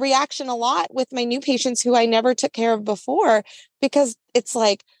reaction a lot with my new patients who I never took care of before, because it's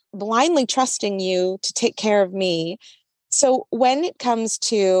like blindly trusting you to take care of me. So when it comes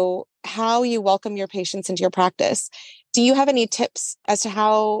to how you welcome your patients into your practice, do you have any tips as to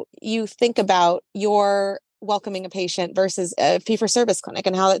how you think about your welcoming a patient versus a fee-for-service clinic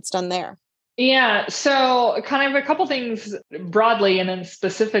and how it's done there? Yeah. So kind of a couple things broadly and then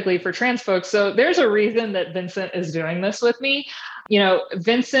specifically for trans folks. So there's a reason that Vincent is doing this with me.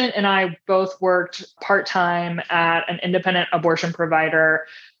 Vincent and I both worked part-time at an independent abortion provider.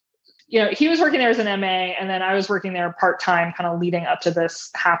 He was working there as an MA, and then I was working there part-time kind of leading up to this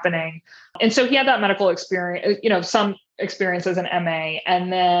happening. And so he had that medical experience, some experience as an MA,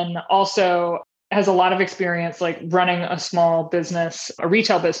 and then also has a lot of experience like running a small business, a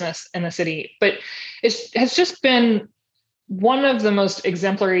retail business in the city. But it has just been one of the most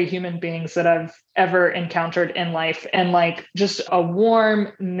exemplary human beings that I've ever encountered in life. And like just a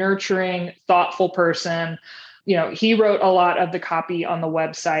warm, nurturing, thoughtful person. He wrote a lot of the copy on the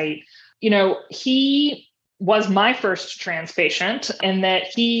website. He was my first trans patient, and that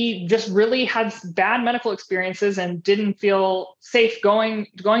he just really had bad medical experiences and didn't feel safe going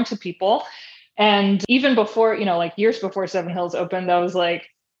to people. And even before, like years before Seven Hills opened, I was like,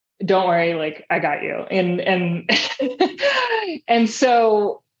 don't worry, like I got you. And and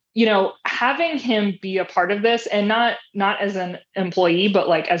so, having him be a part of this, and not as an employee, but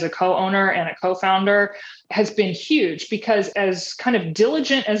like as a co-owner and a co-founder, has been huge, because as kind of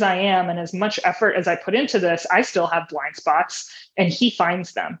diligent as I am and as much effort as I put into this, I still have blind spots and he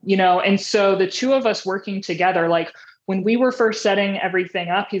finds them, and so the two of us working together, like when we were first setting everything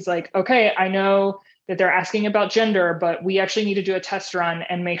up, he's like, okay, I know that they're asking about gender, but we actually need to do a test run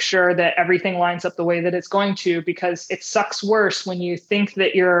and make sure that everything lines up the way that it's going to, because it sucks worse when you think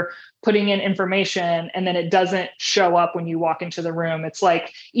that you're putting in information and then it doesn't show up when you walk into the room. It's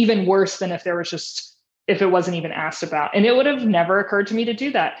like even worse than if it wasn't even asked about. And it would have never occurred to me to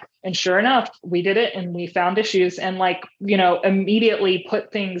do that. And sure enough, we did it and we found issues and immediately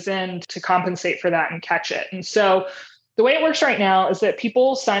put things in to compensate for that and catch it. And so the way it works right now is that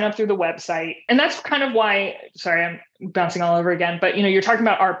people sign up through the website. And that's kind of why, sorry, I'm bouncing all over again, but you're talking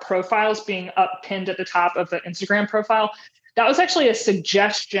about our profiles being up pinned at the top of the Instagram profile. That was actually a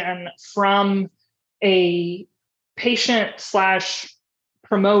suggestion from a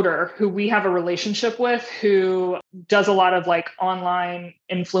patient/promoter who we have a relationship with, who does a lot of like online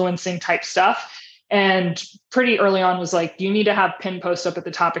influencing type stuff. And pretty early on was like, you need to have pin posts up at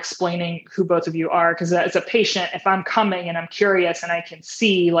the top explaining who both of you are. Because as a patient, if I'm coming and I'm curious and I can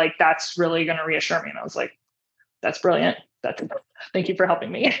see, like, that's really going to reassure me. And I was like, that's brilliant. Thank you for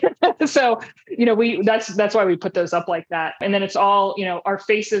helping me. So, that's why we put those up like that. And then it's all, our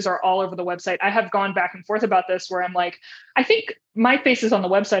faces are all over the website. I have gone back and forth about this where I'm like, I think my face is on the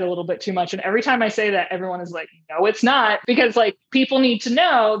website a little bit too much. And every time I say that, everyone is like, no, it's not, because like people need to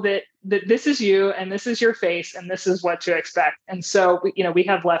know that this is you and this is your face and this is what to expect. And so, we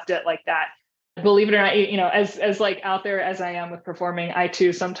have left it like that. Believe it or not, as like out there as I am with performing, I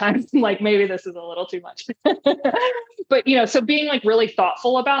too sometimes like, maybe this is a little too much, but, so being like really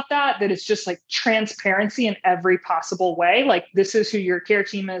thoughtful about that it's just like transparency in every possible way. Like, this is who your care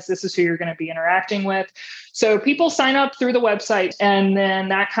team is. This is who you're going to be interacting with. So people sign up through the website, and then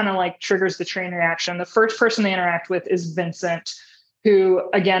that kind of like triggers the chain reaction. The first person they interact with is Vincent, who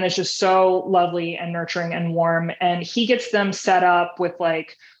again is just so lovely and nurturing and warm. And he gets them set up with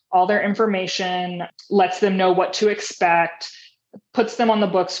like all their information, lets them know what to expect, puts them on the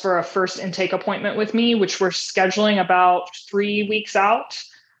books for a first intake appointment with me, which we're scheduling about 3 weeks out.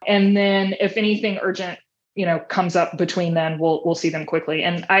 And then if anything urgent, comes up between then, we'll see them quickly.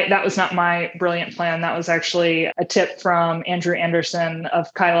 And that was not my brilliant plan. That was actually a tip from Andrew Anderson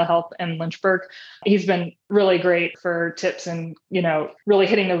of Kyla Health in Lynchburg. He's been really great for tips and, really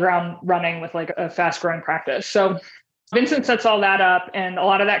hitting the ground running with like a fast growing practice. So Vincent sets all that up, and a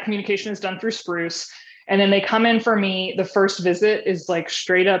lot of that communication is done through Spruce. And then they come in for me. The first visit is like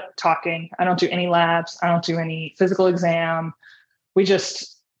straight up talking. I don't do any labs. I don't do any physical exam. We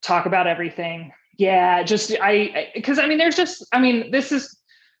just talk about everything. Yeah, this is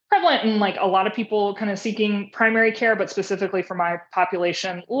prevalent in like a lot of people kind of seeking primary care, but specifically for my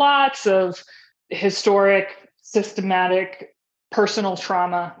population, lots of historic, systematic, personal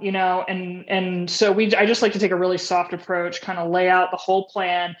trauma, and so I just like to take a really soft approach, kind of lay out the whole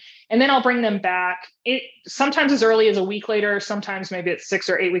plan, and then I'll bring them back. It sometimes as early as a week later, sometimes maybe it's 6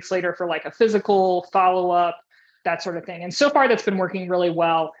 or 8 weeks later for like a physical follow-up, that sort of thing. And so far that's been working really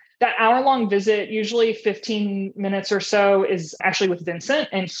well. That hour-long visit, usually 15 minutes or so, is actually with Vincent.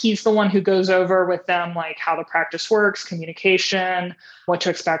 And he's the one who goes over with them, like how the practice works, communication, what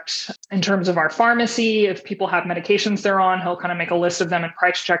to expect in terms of our pharmacy. If people have medications they're on, he'll kind of make a list of them and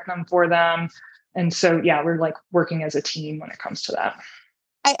price check them for them. And so, yeah, we're like working as a team when it comes to that.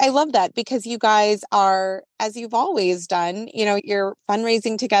 I love that, because you guys are, as you've always done, you're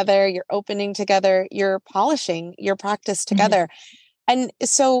fundraising together, you're opening together, you're polishing your practice together. Mm-hmm. And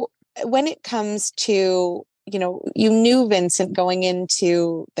so when it comes to, you knew Vincent going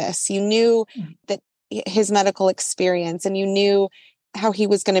into this, you knew that his medical experience, and you knew how he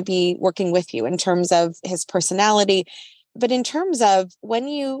was going to be working with you in terms of his personality. But in terms of when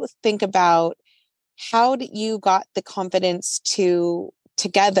you think about how you got the confidence to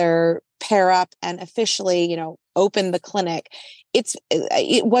together pair up and officially, open the clinic,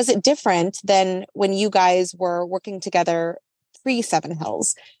 was it different than when you guys were working together pre-Seven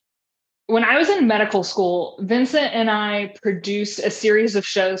Hills? When I was in medical school, Vincent and I produced a series of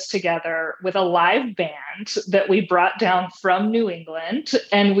shows together with a live band that we brought down from New England.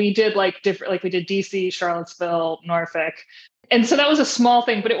 And we did we did DC, Charlottesville, Norfolk. And so that was a small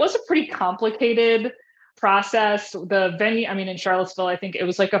thing, but it was a pretty complicated process. The venue, in Charlottesville, I think it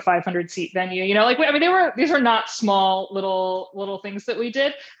was like a 500 seat venue, these were not small little things that we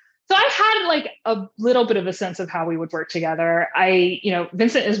did. So I had like a little bit of a sense of how we would work together.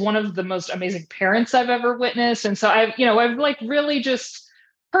 Vincent is one of the most amazing parents I've ever witnessed. And so I've like really just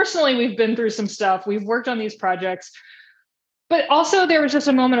personally, we've been through some stuff. We've worked on these projects, but also there was just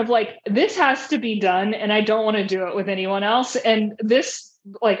a moment of like, this has to be done. And I don't want to do it with anyone else. And this,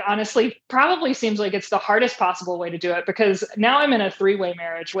 like, honestly, probably seems like it's the hardest possible way to do it, because now I'm in a 3-way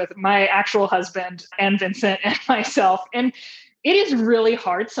marriage with my actual husband and Vincent and myself. And it is really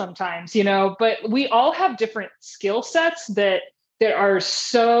hard sometimes, but we all have different skill sets that are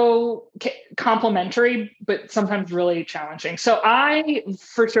so complementary, but sometimes really challenging. So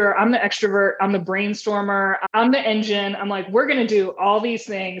for sure, I'm the extrovert, I'm the brainstormer, I'm the engine. I'm like, we're going to do all these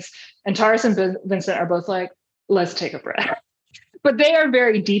things. And Taurus and Vincent are both like, let's take a breath. But they are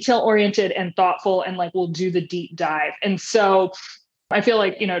very detail oriented and thoughtful, and like, we'll do the deep dive. And so I feel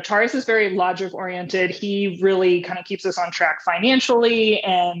like, Taurus is very logic oriented. He really kind of keeps us on track financially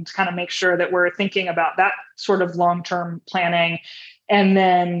and kind of makes sure that we're thinking about that sort of long-term planning. And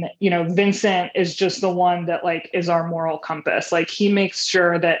then, Vincent is just the one that like is our moral compass. Like, he makes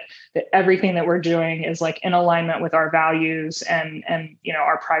sure that everything that we're doing is like in alignment with our values and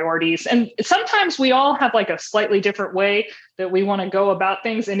our priorities. And sometimes we all have like a slightly different way that we want to go about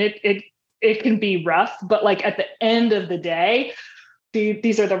things. And it can be rough, but like at the end of the day,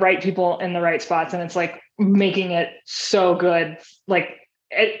 these are the right people in the right spots. And it's like making it so good. Like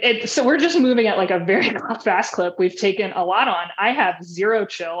so we're just moving at like a very fast clip. We've taken a lot on. I have zero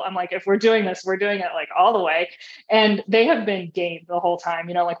chill. I'm like, if we're doing this, we're doing it like all the way. And they have been game the whole time.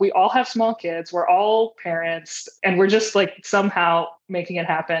 Like, we all have small kids. We're all parents, and we're just like somehow making it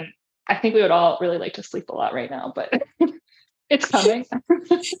happen. I think we would all really like to sleep a lot right now, but it's coming.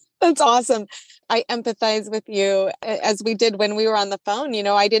 That's awesome. I empathize with you, as we did when we were on the phone.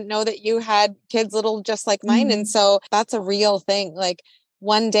 I didn't know that you had kids little just like mine. Mm-hmm. And so that's a real thing. Like,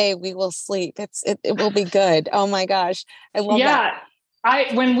 one day we will sleep. It will be good. Oh my gosh. I love that.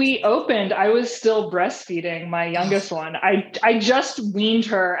 When we opened, I was still breastfeeding my youngest one. I just weaned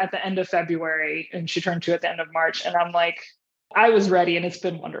her at the end of February, and she turned 2 at the end of March. And I'm like, I was ready, and it's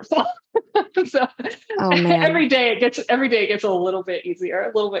been wonderful. So every day it gets a little bit easier,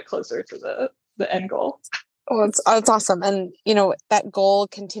 a little bit closer to the end goal. Oh, it's awesome. And, that goal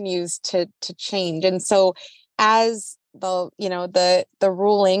continues to change. And so as the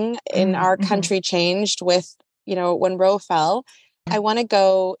ruling in our country changed with, when Roe fell, I want to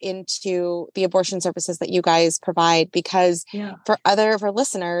go into the abortion services that you guys provide, because for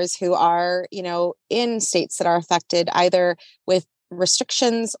listeners who are, in states that are affected either with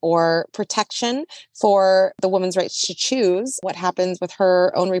restrictions or protection for the woman's rights to choose what happens with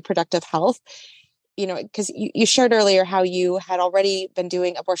her own reproductive health, because you shared earlier how you had already been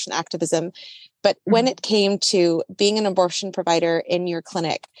doing abortion activism, but when it came to being an abortion provider in your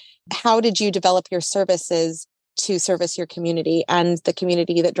clinic, how did you develop your services to service your community and the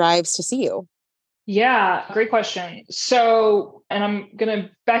community that drives to see you? Yeah, great question. So, and I'm going to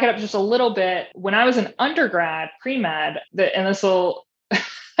back it up just a little bit. When I was an undergrad, pre-med, and this will,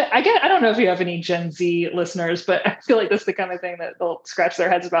 I don't know if you have any Gen Z listeners, but I feel like this is the kind of thing that they'll scratch their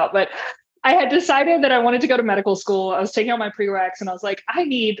heads about. But I had decided that I wanted to go to medical school. I was taking out my prereqs, and I was like, I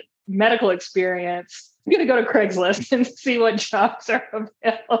need medical experience. I'm going to go to Craigslist and see what jobs are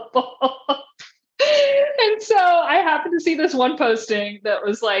available. And so I happened to see this one posting that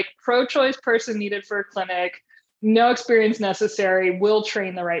was like, pro-choice person needed for a clinic, no experience necessary, will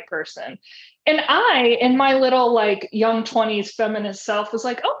train the right person. And I, in my little like young 20s feminist self, was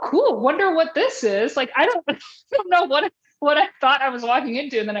like, oh, cool. Wonder what this is. Like, I don't know what I thought I was walking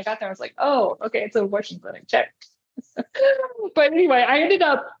into. And then I got there, I was like, oh, okay, it's an abortion clinic. Check. But anyway, I ended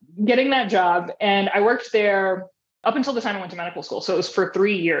up getting that job, and I worked there up until the time I went to medical school. So it was for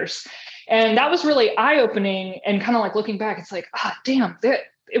 3 years. And that was really eye-opening, and kind of like looking back, it's like, damn,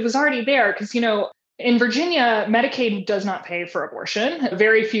 it was already there. Because, in Virginia, Medicaid does not pay for abortion.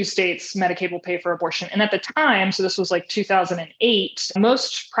 Very few states, Medicaid will pay for abortion. And at the time, so this was like 2008,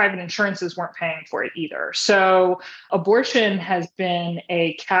 most private insurances weren't paying for it either. So abortion has been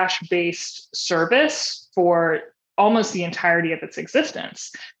a cash-based service for almost the entirety of its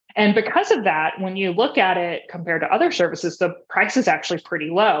existence. And because of that, when you look at it compared to other services, the price is actually pretty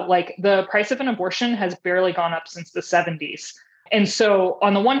low. Like, the price of an abortion has barely gone up since the 70s. And so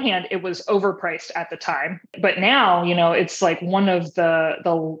on the one hand, it was overpriced at the time, but now, it's like one of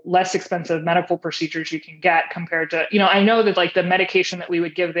the less expensive medical procedures you can get compared to, I know that like the medication that we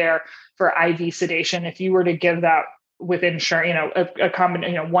would give there for IV sedation, if you were to give that with insurance, a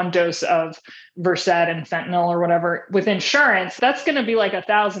combination, one dose of Versed and fentanyl or whatever with insurance, that's going to be like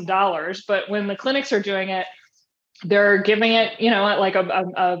 $1,000. But when the clinics are doing it, they're giving it, at like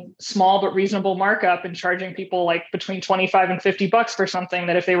a small but reasonable markup and charging people like between 25 and $50 for something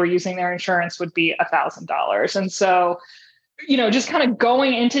that if they were using their insurance would be $1,000. And so, just kind of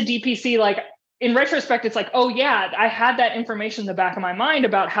going into DPC, like in retrospect, it's like, oh yeah, I had that information in the back of my mind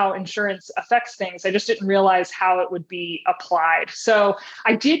about how insurance affects things. I just didn't realize how it would be applied. So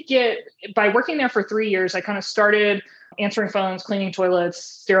I did by working there for 3 years, I kind of started answering phones, cleaning toilets,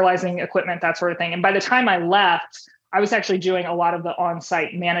 sterilizing equipment, that sort of thing. And by the time I left, I was actually doing a lot of the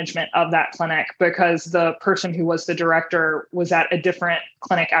on-site management of that clinic because the person who was the director was at a different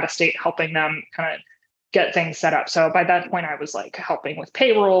clinic out of state helping them kind of get things set up. So by that point, I was like helping with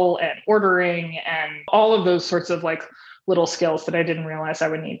payroll and ordering and all of those sorts of like little skills that I didn't realize I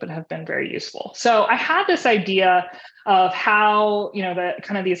would need, but have been very useful. So I had this idea of how, the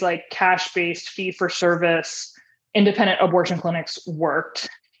kind of these like cash-based fee-for-service independent abortion clinics worked.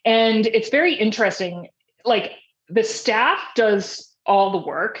 And it's very interesting. Like the staff does all the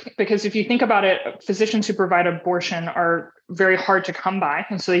work because if you think about it, physicians who provide abortion are very hard to come by.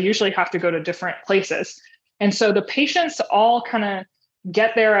 And so they usually have to go to different places. And so the patients all kind of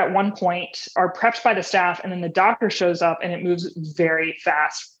get there at one point, are prepped by the staff, and then the doctor shows up and it moves very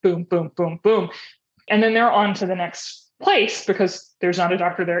fast. Boom, boom, boom, boom. And then they're on to the next place because there's not a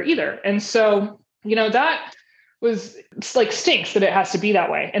doctor there either. And so, that it's like stinks that it has to be that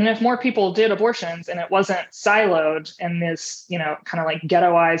way. And if more people did abortions and it wasn't siloed and this, kind of like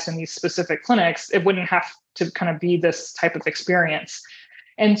ghettoized in these specific clinics, it wouldn't have to kind of be this type of experience.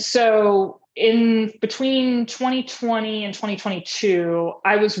 And so in between 2020 and 2022,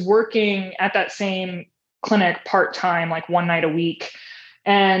 I was working at that same clinic part-time, like one night a week.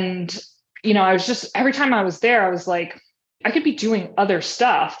 And, I was just, every time I was there, I was like, I could be doing other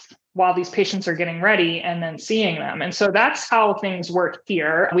stuff while these patients are getting ready and then seeing them. And so that's how things work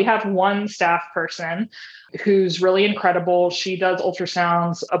here. We have one staff person who's really incredible. She does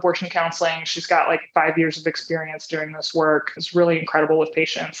ultrasounds, abortion counseling. She's got like 5 years of experience doing this work. It's really incredible with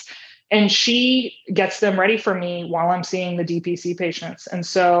patients. And she gets them ready for me while I'm seeing the DPC patients. And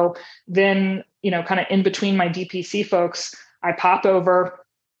so then, kind of in between my DPC folks, I pop over,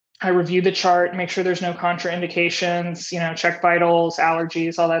 I review the chart, make sure there's no contraindications, check vitals,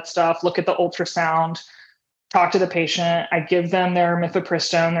 allergies, all that stuff, look at the ultrasound, talk to the patient. I give them their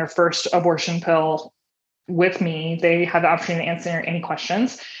mifepristone, their first abortion pill with me. They have the opportunity to answer any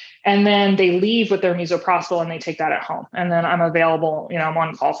questions. And then they leave with their misoprostol and they take that at home. And then I'm available, I'm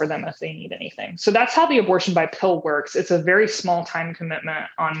on call for them if they need anything. So that's how the abortion by pill works. It's a very small time commitment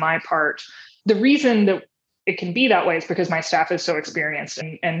on my part. The reason that it can be that way is because my staff is so experienced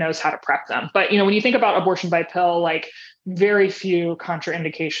and knows how to prep them. But, when you think about abortion by pill, like very few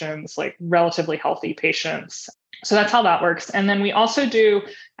contraindications, like relatively healthy patients. So that's how that works. And then we also do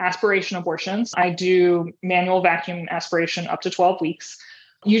aspiration abortions. I do manual vacuum aspiration up to 12 weeks.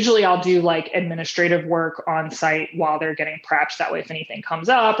 Usually I'll do like administrative work on site while they're getting prepped. That way, if anything comes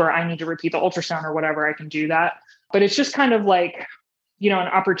up or I need to repeat the ultrasound or whatever, I can do that. But it's just kind of like, an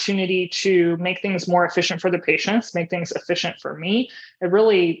opportunity to make things more efficient for the patients, make things efficient for me. It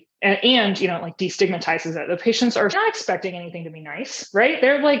really, and like destigmatizes it. The patients are not expecting anything to be nice, right?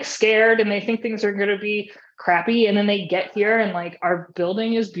 They're like scared and they think things are going to be crappy. And then they get here and like our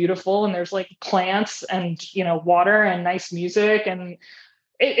building is beautiful and there's like plants and, water and nice music. And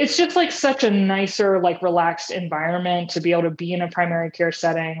it's just like such a nicer, like relaxed environment to be able to be in a primary care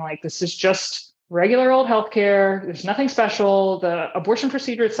setting. Like this is just regular old healthcare. There's nothing special. The abortion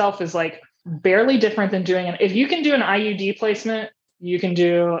procedure itself is like barely different than if you can do an IUD placement, you can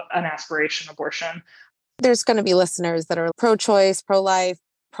do an aspiration abortion. There's going to be listeners that are pro-choice, pro-life,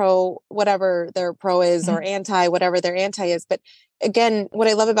 pro whatever their pro is, or anti whatever their anti is. But again, what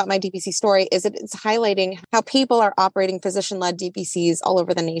I love about my DPC story is it's highlighting how people are operating physician-led DPCs all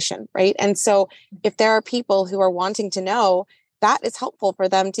over the nation, right? And so if there are people who are wanting to know, that is helpful for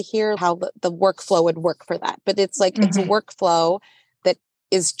them to hear how the workflow would work for that. But it's like, it's a workflow that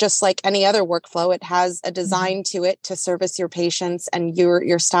is just like any other workflow. It has a design to it to service your patients and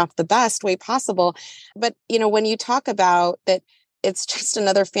your staff the best way possible. But, when you talk about that, it's just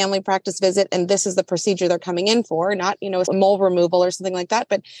another family practice visit and this is the procedure they're coming in for, not, mole removal or something like that,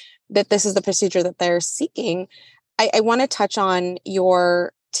 but that this is the procedure that they're seeking. I want to touch on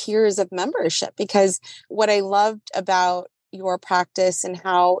your tiers of membership, because what I loved about your practice and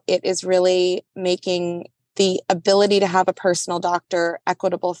how it is really making the ability to have a personal doctor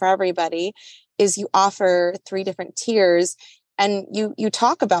equitable for everybody is you offer 3 different tiers. And you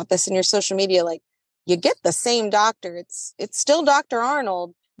talk about this in your social media, like you get the same doctor. It's still Dr.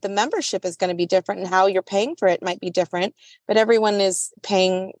 Arnold, the membership is going to be different and how you're paying for it might be different, but everyone is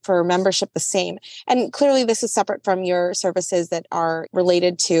paying for membership the same. And clearly this is separate from your services that are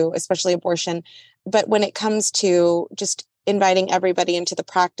related to, especially abortion. But when it comes to just inviting everybody into the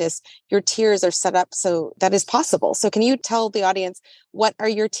practice, your tiers are set up so that is possible. So can you tell the audience, what are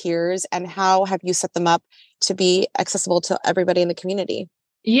your tiers and how have you set them up to be accessible to everybody in the community?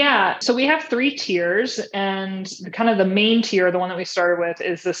 Yeah. So we have 3 tiers, and the main tier, the one that we started with,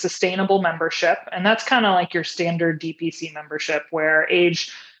 is the sustainable membership. And that's kind of like your standard DPC membership, where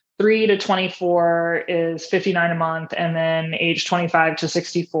age 3 to 24 is $59 a month. And then age 25 to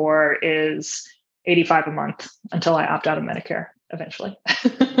 64 is $85 a month until I opt out of Medicare eventually.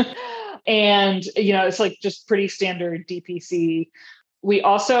 And, it's like just pretty standard DPC. We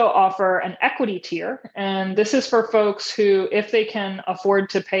also offer an equity tier, and this is for folks who, if they can afford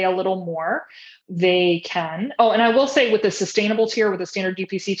to pay a little more, they can. Oh, and I will say with the sustainable tier, with the standard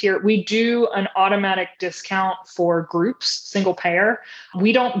DPC tier, we do an automatic discount for groups, single payer.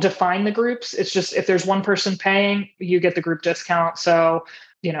 We don't define the groups. It's just if there's one person paying, you get the group discount. So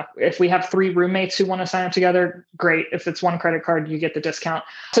if we have 3 roommates who want to sign up together, great. If it's one credit card, you get the discount.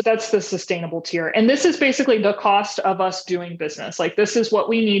 So that's the sustainable tier. And this is basically the cost of us doing business. Like, this is what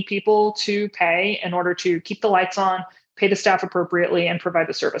we need people to pay in order to keep the lights on, pay the staff appropriately, and provide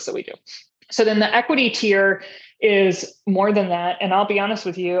the service that we do. So then the equity tier is more than that. And I'll be honest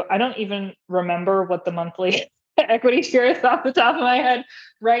with you, I don't even remember what the monthly equity tier is off the top of my head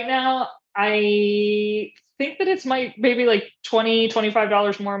right now. I think that it's maybe like $20,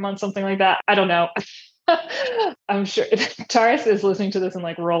 $25 more a month, something like that. I don't know. I'm sure Taurus is listening to this and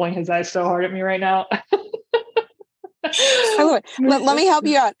like rolling his eyes so hard at me right now. Let me help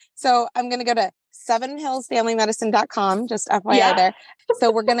you out. So I'm going to go to sevenhillsfamilymedicine.com, just FYI there.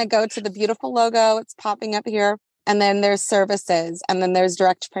 So we're going to go to the beautiful logo. It's popping up here. And then there's services, and then there's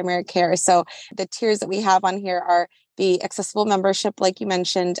direct primary care. So the tiers that we have on here are the accessible membership, like you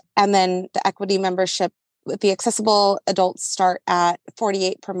mentioned, and then the equity membership. The accessible adults start at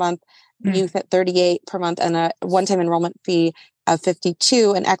 $48 per month, youth at $38 per month, and a one-time enrollment fee of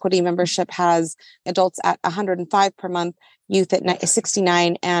 $52. And equity membership has adults at $105 per month, youth at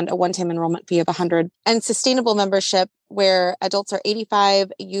 $69, and a one-time enrollment fee of $100. And sustainable membership, where adults are $85,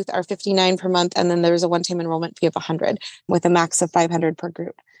 youth are $59 per month, and then there's a one-time enrollment fee of $100 with a max of $500 per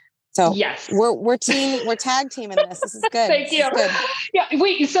group. So yes, we're tag teaming this. This is good. Thank you. Good. Yeah.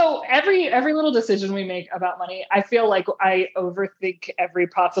 So every little decision we make about money, I feel like I overthink every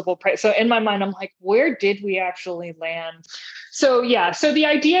possible price. So in my mind, I'm like, where did we actually land? So the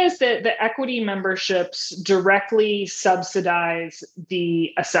idea is that the equity memberships directly subsidize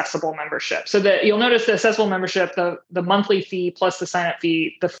the accessible membership. So that you'll notice the accessible membership, the monthly fee plus the sign up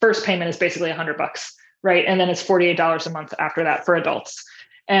fee, the first payment is basically $100, right? And then it's $48 a month after that for adults.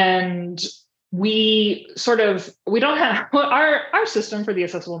 And we don't have our system for the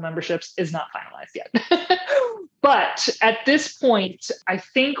accessible memberships is not finalized yet. But at this point, I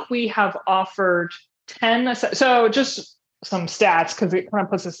think we have offered 10. So just some stats, because it kind of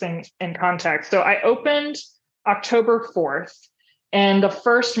puts this thing in context. So I opened October 4th, and the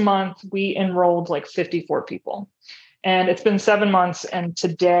first month we enrolled like 54 people. And it's been 7 months, and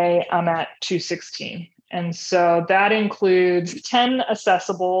today I'm at 216. And so that includes 10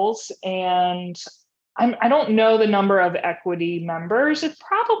 accessibles, and I don't know the number of equity members. It's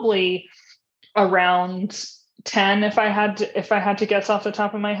probably around 10 if I had to guess off the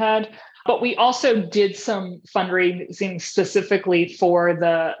top of my head. But we also did some fundraising specifically for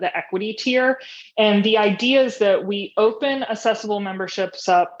the equity tier. And the idea is that we open accessible memberships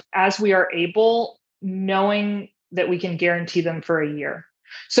up as we are able, knowing that we can guarantee them for a year.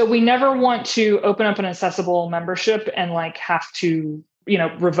 So we never want to open up an accessible membership and like have to,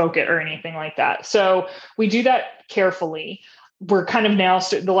 revoke it or anything like that. So we do that carefully. We're kind of now,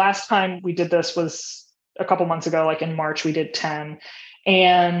 the last time we did this was a couple months ago, like in March, we did 10.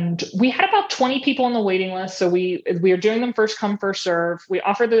 And we had about 20 people on the waiting list. So we are doing them first come, first serve. We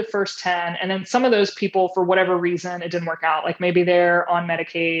offered the first 10. And then some of those people, for whatever reason, it didn't work out. Like maybe they're on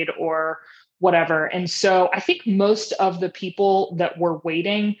Medicaid or whatever. And so I think most of the people that were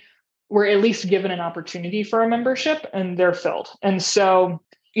waiting were at least given an opportunity for a membership, and they're filled. And so,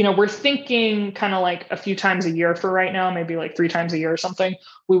 we're thinking kind of like a few times a year for right now, maybe like 3 times a year or something,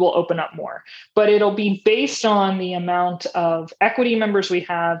 we will open up more. But it'll be based on the amount of equity members we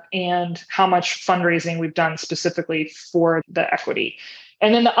have and how much fundraising we've done specifically for the equity.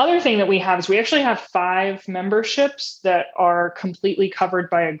 And then the other thing that we have is we actually have 5 memberships that are completely covered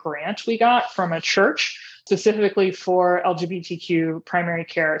by a grant we got from a church specifically for LGBTQ primary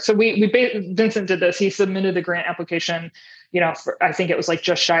care. So Vincent did this. He submitted the grant application I think it was like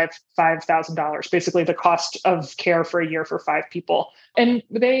just shy of $5,000, basically the cost of care for a year for 5 people. And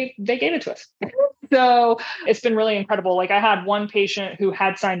they gave it to us. So it's been really incredible. Like I had one patient who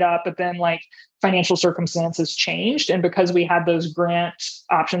had signed up, but then like financial circumstances changed. And because we had those grant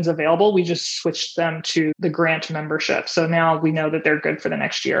options available, we just switched them to the grant membership. So now we know that they're good for the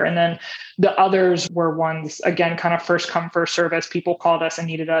next year. And then the others were ones, again, kind of first come, first serve as people called us and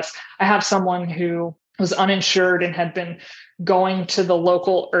needed us. I have someone who was uninsured and had been going to the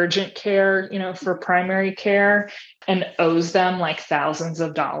local urgent care, for primary care, and owes them like thousands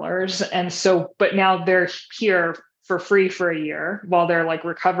of dollars. And so, but now they're here for free for a year while they're like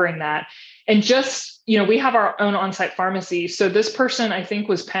recovering that. And just, we have our own on-site pharmacy. So this person, I think,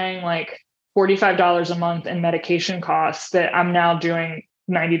 was paying like $45 a month in medication costs that I'm now doing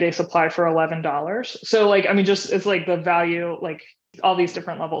 90-day supply for $11. So like, I mean, just, it's like the value, like all these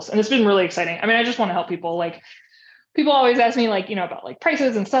different levels. And it's been really exciting. I mean, I just want to help people. Like people always ask me like, about like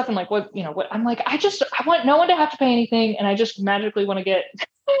prices and stuff. And like, what I'm like, I want no one to have to pay anything. And I just magically want to get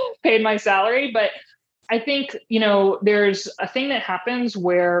paid my salary. But I think, there's a thing that happens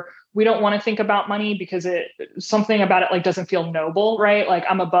where we don't want to think about money because something about it like doesn't feel noble, right? Like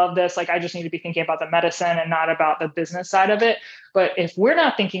I'm above this, like I just need to be thinking about the medicine and not about the business side of it. But if we're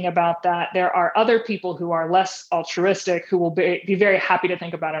not thinking about that, there are other people who are less altruistic who will be very happy to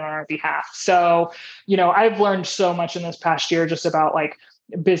think about it on our behalf. So, I've learned so much in this past year just about like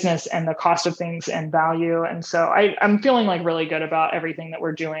business and the cost of things and value. And so I'm feeling like really good about everything that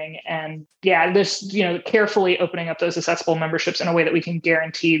we're doing. And yeah, this, carefully opening up those accessible memberships in a way that we can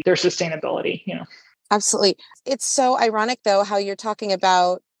guarantee their sustainability, Absolutely. It's so ironic though, how you're talking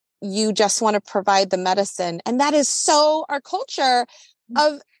about you just want to provide the medicine. And that is so our culture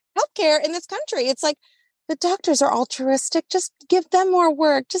of healthcare in this country. It's like, the doctors are altruistic. Just give them more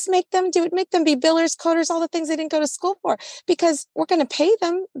work. Just make them do it. Make them be billers, coders, all the things they didn't go to school for, because we're going to pay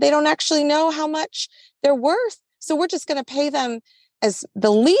them. They don't actually know how much they're worth. So we're just going to pay them as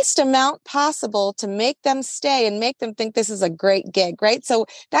the least amount possible to make them stay and make them think this is a great gig, right? So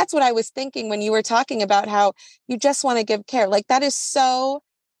that's what I was thinking when you were talking about how you just want to give care. Like that is so,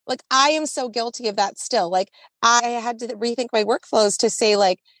 like, I am so guilty of that still. Like I had to rethink my workflows to say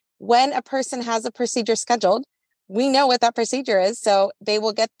like, when a person has a procedure scheduled, we know what that procedure is. So they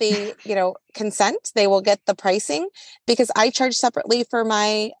will get the, consent, they will get the pricing, because I charge separately for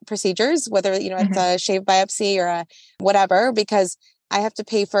my procedures, whether, it's a shave biopsy or a whatever, because I have to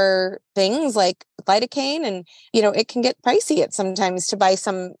pay for things like lidocaine and, it can get pricey at sometimes to buy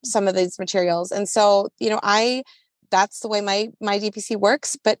some of these materials. And so, that's the way my DPC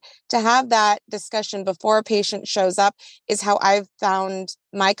works. But to have that discussion before a patient shows up is how I've found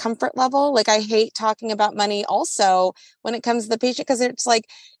my comfort level. Like I hate talking about money also when it comes to the patient, because it's like,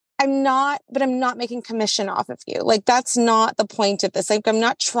 I'm not making commission off of you. Like that's not the point of this. Like I'm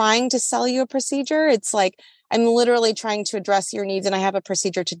not trying to sell you a procedure. It's like, I'm literally trying to address your needs and I have a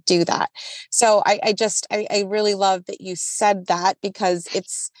procedure to do that. So I really love that you said that, because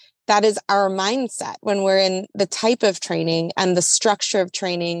that is our mindset when we're in the type of training and the structure of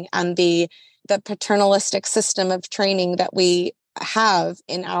training and the paternalistic system of training that we have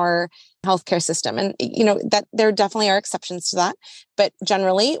in our healthcare system. And, that there definitely are exceptions to that. But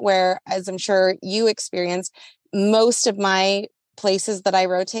generally, where, as I'm sure you experienced, most of my places that I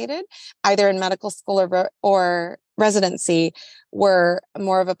rotated, either in medical school or residency, were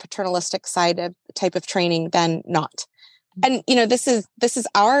more of a paternalistic side of type of training than not. And, this is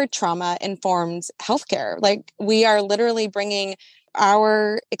our trauma informed healthcare. Like we are literally bringing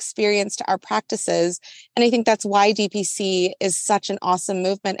our experience to our practices. And I think that's why DPC is such an awesome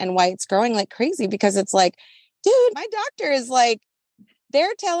movement and why it's growing like crazy, because it's like, dude, my doctor is like,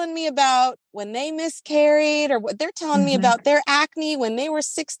 they're telling me about when they miscarried, or what they're telling me about their acne when they were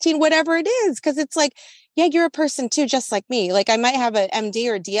 16, whatever it is. Cause it's like, yeah, you're a person too, just like me. Like I might have an MD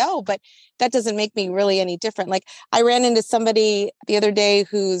or DO, but that doesn't make me really any different. Like I ran into somebody the other day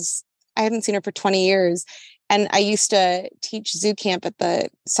I haven't seen her for 20 years. And I used to teach zoo camp at the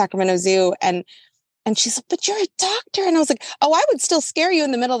Sacramento Zoo. And she's like, but you're a doctor. And I was like, oh, I would still scare you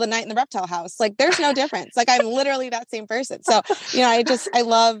in the middle of the night in the reptile house. Like there's no difference. Like I'm literally that same person. So, I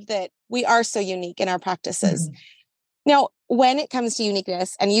love that we are so unique in our practices. Now, when it comes to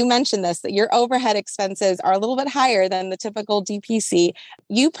uniqueness, and you mentioned this, that your overhead expenses are a little bit higher than the typical DPC,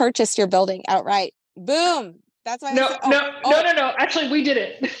 you purchased your building outright. Boom. That's why. No. Actually, we did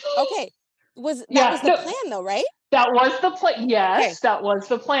it. Okay. That was the plan though, right? That was the plan. Yes, okay. That was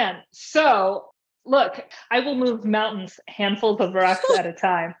the plan. So look, I will move mountains, handfuls of rocks at a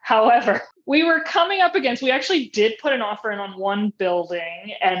time. However, we were coming up against, we actually did put an offer in on one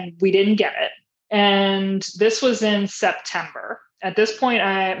building and we didn't get it. And this was in September. At this point,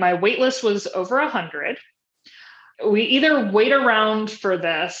 my wait list was over 100. We either wait around for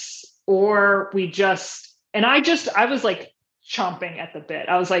this or I was like chomping at the bit.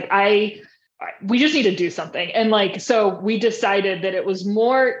 I was like, we just need to do something. And like, so we decided that it was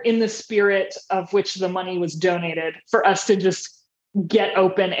more in the spirit of which the money was donated for us to just get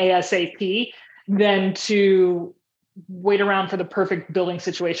open ASAP than to wait around for the perfect building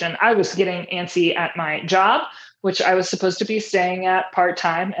situation. I was getting antsy at my job, which I was supposed to be staying at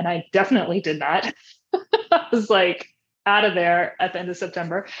part-time, and I definitely did not. I was like out of there at the end of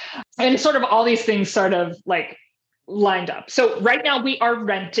September. And sort of all these things sort of like lined up. So right now we are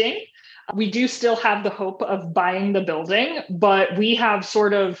renting. We do still have the hope of buying the building, but we have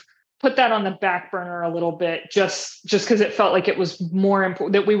sort of put that on the back burner a little bit, just because it felt like it was more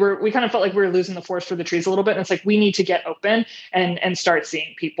important that we kind of felt like we were losing the forest for the trees a little bit. And it's like, we need to get open and start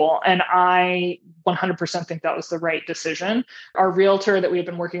seeing people. And I 100% think that was the right decision. Our realtor that we've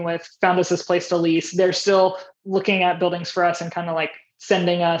been working with found us this place to lease. They're still looking at buildings for us and kind of like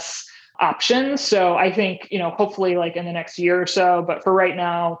sending us options. So I think, hopefully like in the next year or so, but for right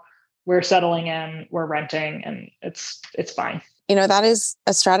now, we're settling in, we're renting, and it's fine. That is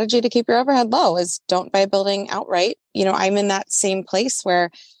a strategy to keep your overhead low, is don't buy a building outright. I'm in that same place where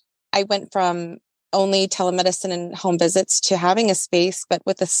I went from only telemedicine and home visits to having a space, but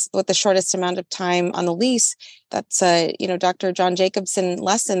with the shortest amount of time on the lease. That's a, Dr. John Jacobson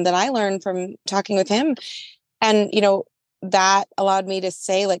lesson that I learned from talking with him. And, that allowed me to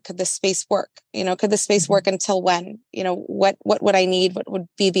say, like, could this space work? Could this space work until when? What would I need? What would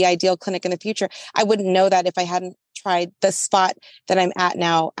be the ideal clinic in the future? I wouldn't know that if I hadn't tried the spot that I'm at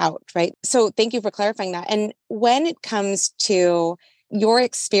now out, right? So thank you for clarifying that. And when it comes to your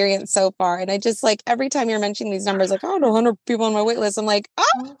experience so far, and I just like, every time you're mentioning these numbers, like, 100 people on my wait list, I'm like,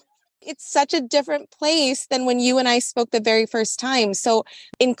 it's such a different place than when you and I spoke the very first time. So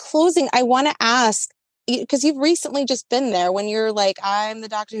in closing, I want to ask, because you've recently just been there, when you're like, I'm the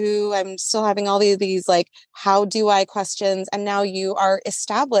Doctor Who, I'm still having all these like, how do I questions, and now you are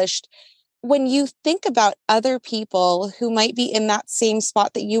established. When you think about other people who might be in that same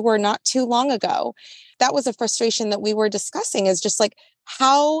spot that you were not too long ago, that was a frustration that we were discussing, is just like,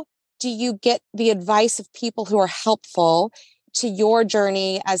 how do you get the advice of people who are helpful to your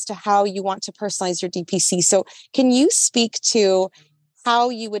journey as to how you want to personalize your DPC? So can you speak to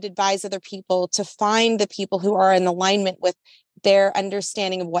how you would advise other people to find the people who are in alignment with their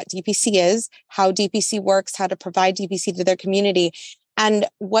understanding of what DPC is, how DPC works, how to provide DPC to their community, and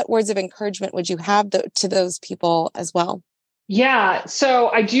what words of encouragement would you have to those people as well? Yeah, so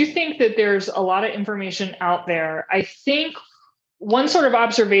I do think that there's a lot of information out there. I think one sort of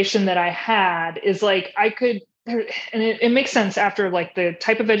observation that I had is like, and it makes sense after like the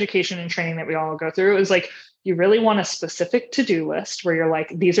type of education and training that we all go through, is like, you really want a specific to-do list where you're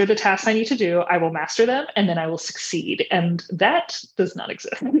like, these are the tasks I need to do. I will master them and then I will succeed. And that does not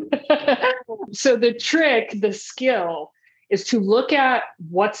exist. So the trick, the skill, is to look at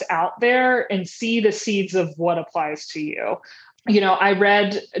what's out there and see the seeds of what applies to you. I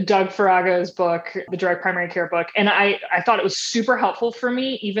read Doug Faraga's book, the Direct Primary Care book, and I thought it was super helpful for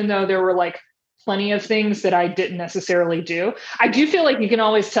me, even though there were like plenty of things that I didn't necessarily do. I do feel like you can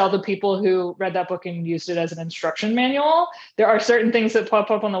always tell the people who read that book and used it as an instruction manual. There are certain things that pop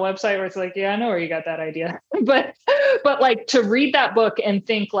up on the website where it's like, yeah, I know where you got that idea. but like, to read that book and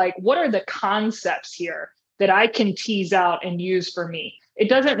think like, what are the concepts here that I can tease out and use for me? It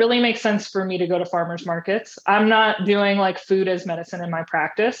doesn't really make sense for me to go to farmers markets. I'm not doing like food as medicine in my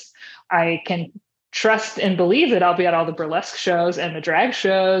practice. I can trust and believe that I'll be at all the burlesque shows and the drag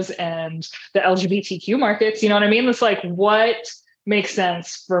shows and the LGBTQ markets. You know what I mean? It's like, what makes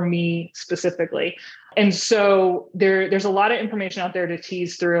sense for me specifically? And so there's a lot of information out there to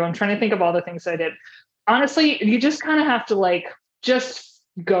tease through. I'm trying to think of all the things I did. Honestly, you just kind of have to like, just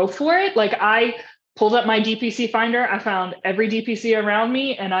go for it. Like, I pulled up my DPC finder. I found every DPC around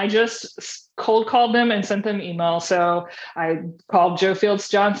me and I just cold called them and sent them email. So I called Joe Fields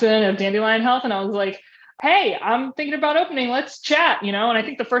Johnson of Dandelion Health and I was like, hey, I'm thinking about opening. Let's chat, And I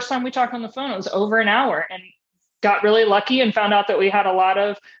think the first time we talked on the phone, it was over an hour, and got really lucky and found out that we had a lot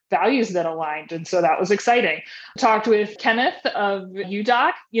of values that aligned. And so that was exciting. Talked with Kenneth of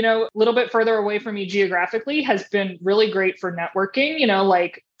UDoc, a little bit further away from me geographically, has been really great for networking,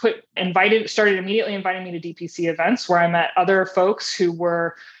 like started immediately inviting me to DPC events where I met other folks who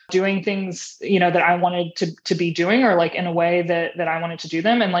were doing things, that I wanted to be doing, or like in a way that I wanted to do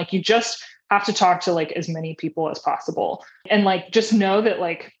them. And like, you just have to talk to like as many people as possible. And like, just know that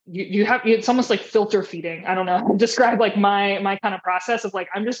like it's almost like filter feeding. I don't know how to describe like my kind of process of like,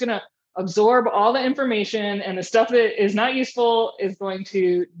 I'm just going to absorb all the information, and the stuff that is not useful is going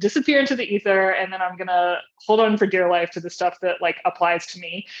to disappear into the ether. And then I'm going to hold on for dear life to the stuff that like applies to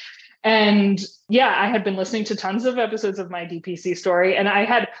me. And yeah, I had been listening to tons of episodes of my DPC story, and I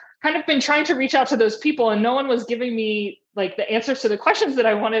had kind of been trying to reach out to those people, and no one was giving me like the answers to the questions that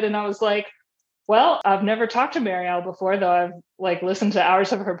I wanted. And I was like, well, I've never talked to Marielle before, though I've like listened to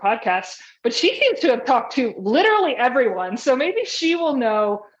hours of her podcast, but she seems to have talked to literally everyone. So maybe she will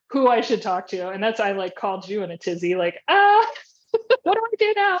know who I should talk to. And that's, I like called you in a tizzy, like, what do I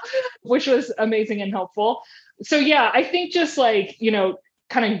do now? Which was amazing and helpful. So yeah, I think just like, you know,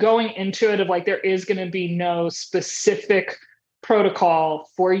 kind of going into it of like, there is going to be no specific protocol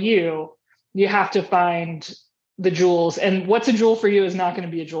for you. You have to find the jewels, and what's a jewel for you is not going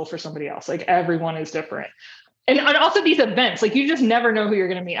to be a jewel for somebody else. Like everyone is different. And also these events, like you just never know who you're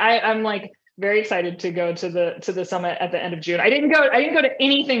going to meet. I'm like very excited to go to the summit at the end of June. I didn't go to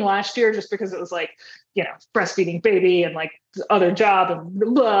anything last year just because it was like, you know, breastfeeding baby and like other job and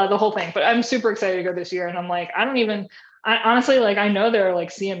blah, the whole thing. But I'm super excited to go this year. And I'm like, I honestly, like, I know there are like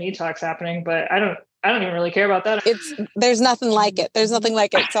CME talks happening, but I don't even really care about that. There's nothing like it. There's nothing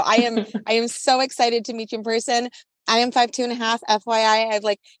like it. So I am so excited to meet you in person. I am 5'2.5", FYI.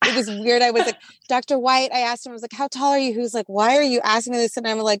 It was weird. I was like, Dr. White, I asked him, I was like, how tall are you? He was like, why are you asking me this? And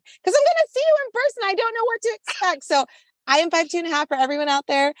I'm like, because I'm going to see you in person. I don't know what to expect. So I am 5'2.5" for everyone out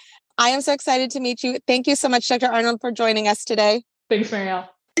there. I am so excited to meet you. Thank you so much, Dr. Arnold, for joining us today. Thanks, Marielle.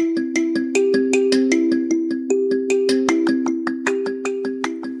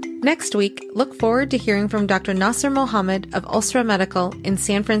 Next week, look forward to hearing from Dr. Nasser Mohammed of Ulstra Medical in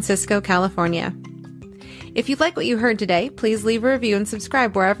San Francisco, California. If you like what you heard today, please leave a review and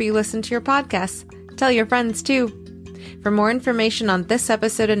subscribe wherever you listen to your podcasts. Tell your friends too. For more information on this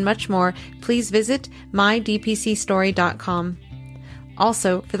episode and much more, please visit mydpcstory.com.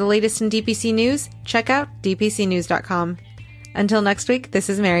 Also, for the latest in DPC news, check out dpcnews.com. Until next week, this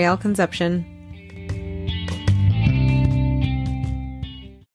is Marielle Conception.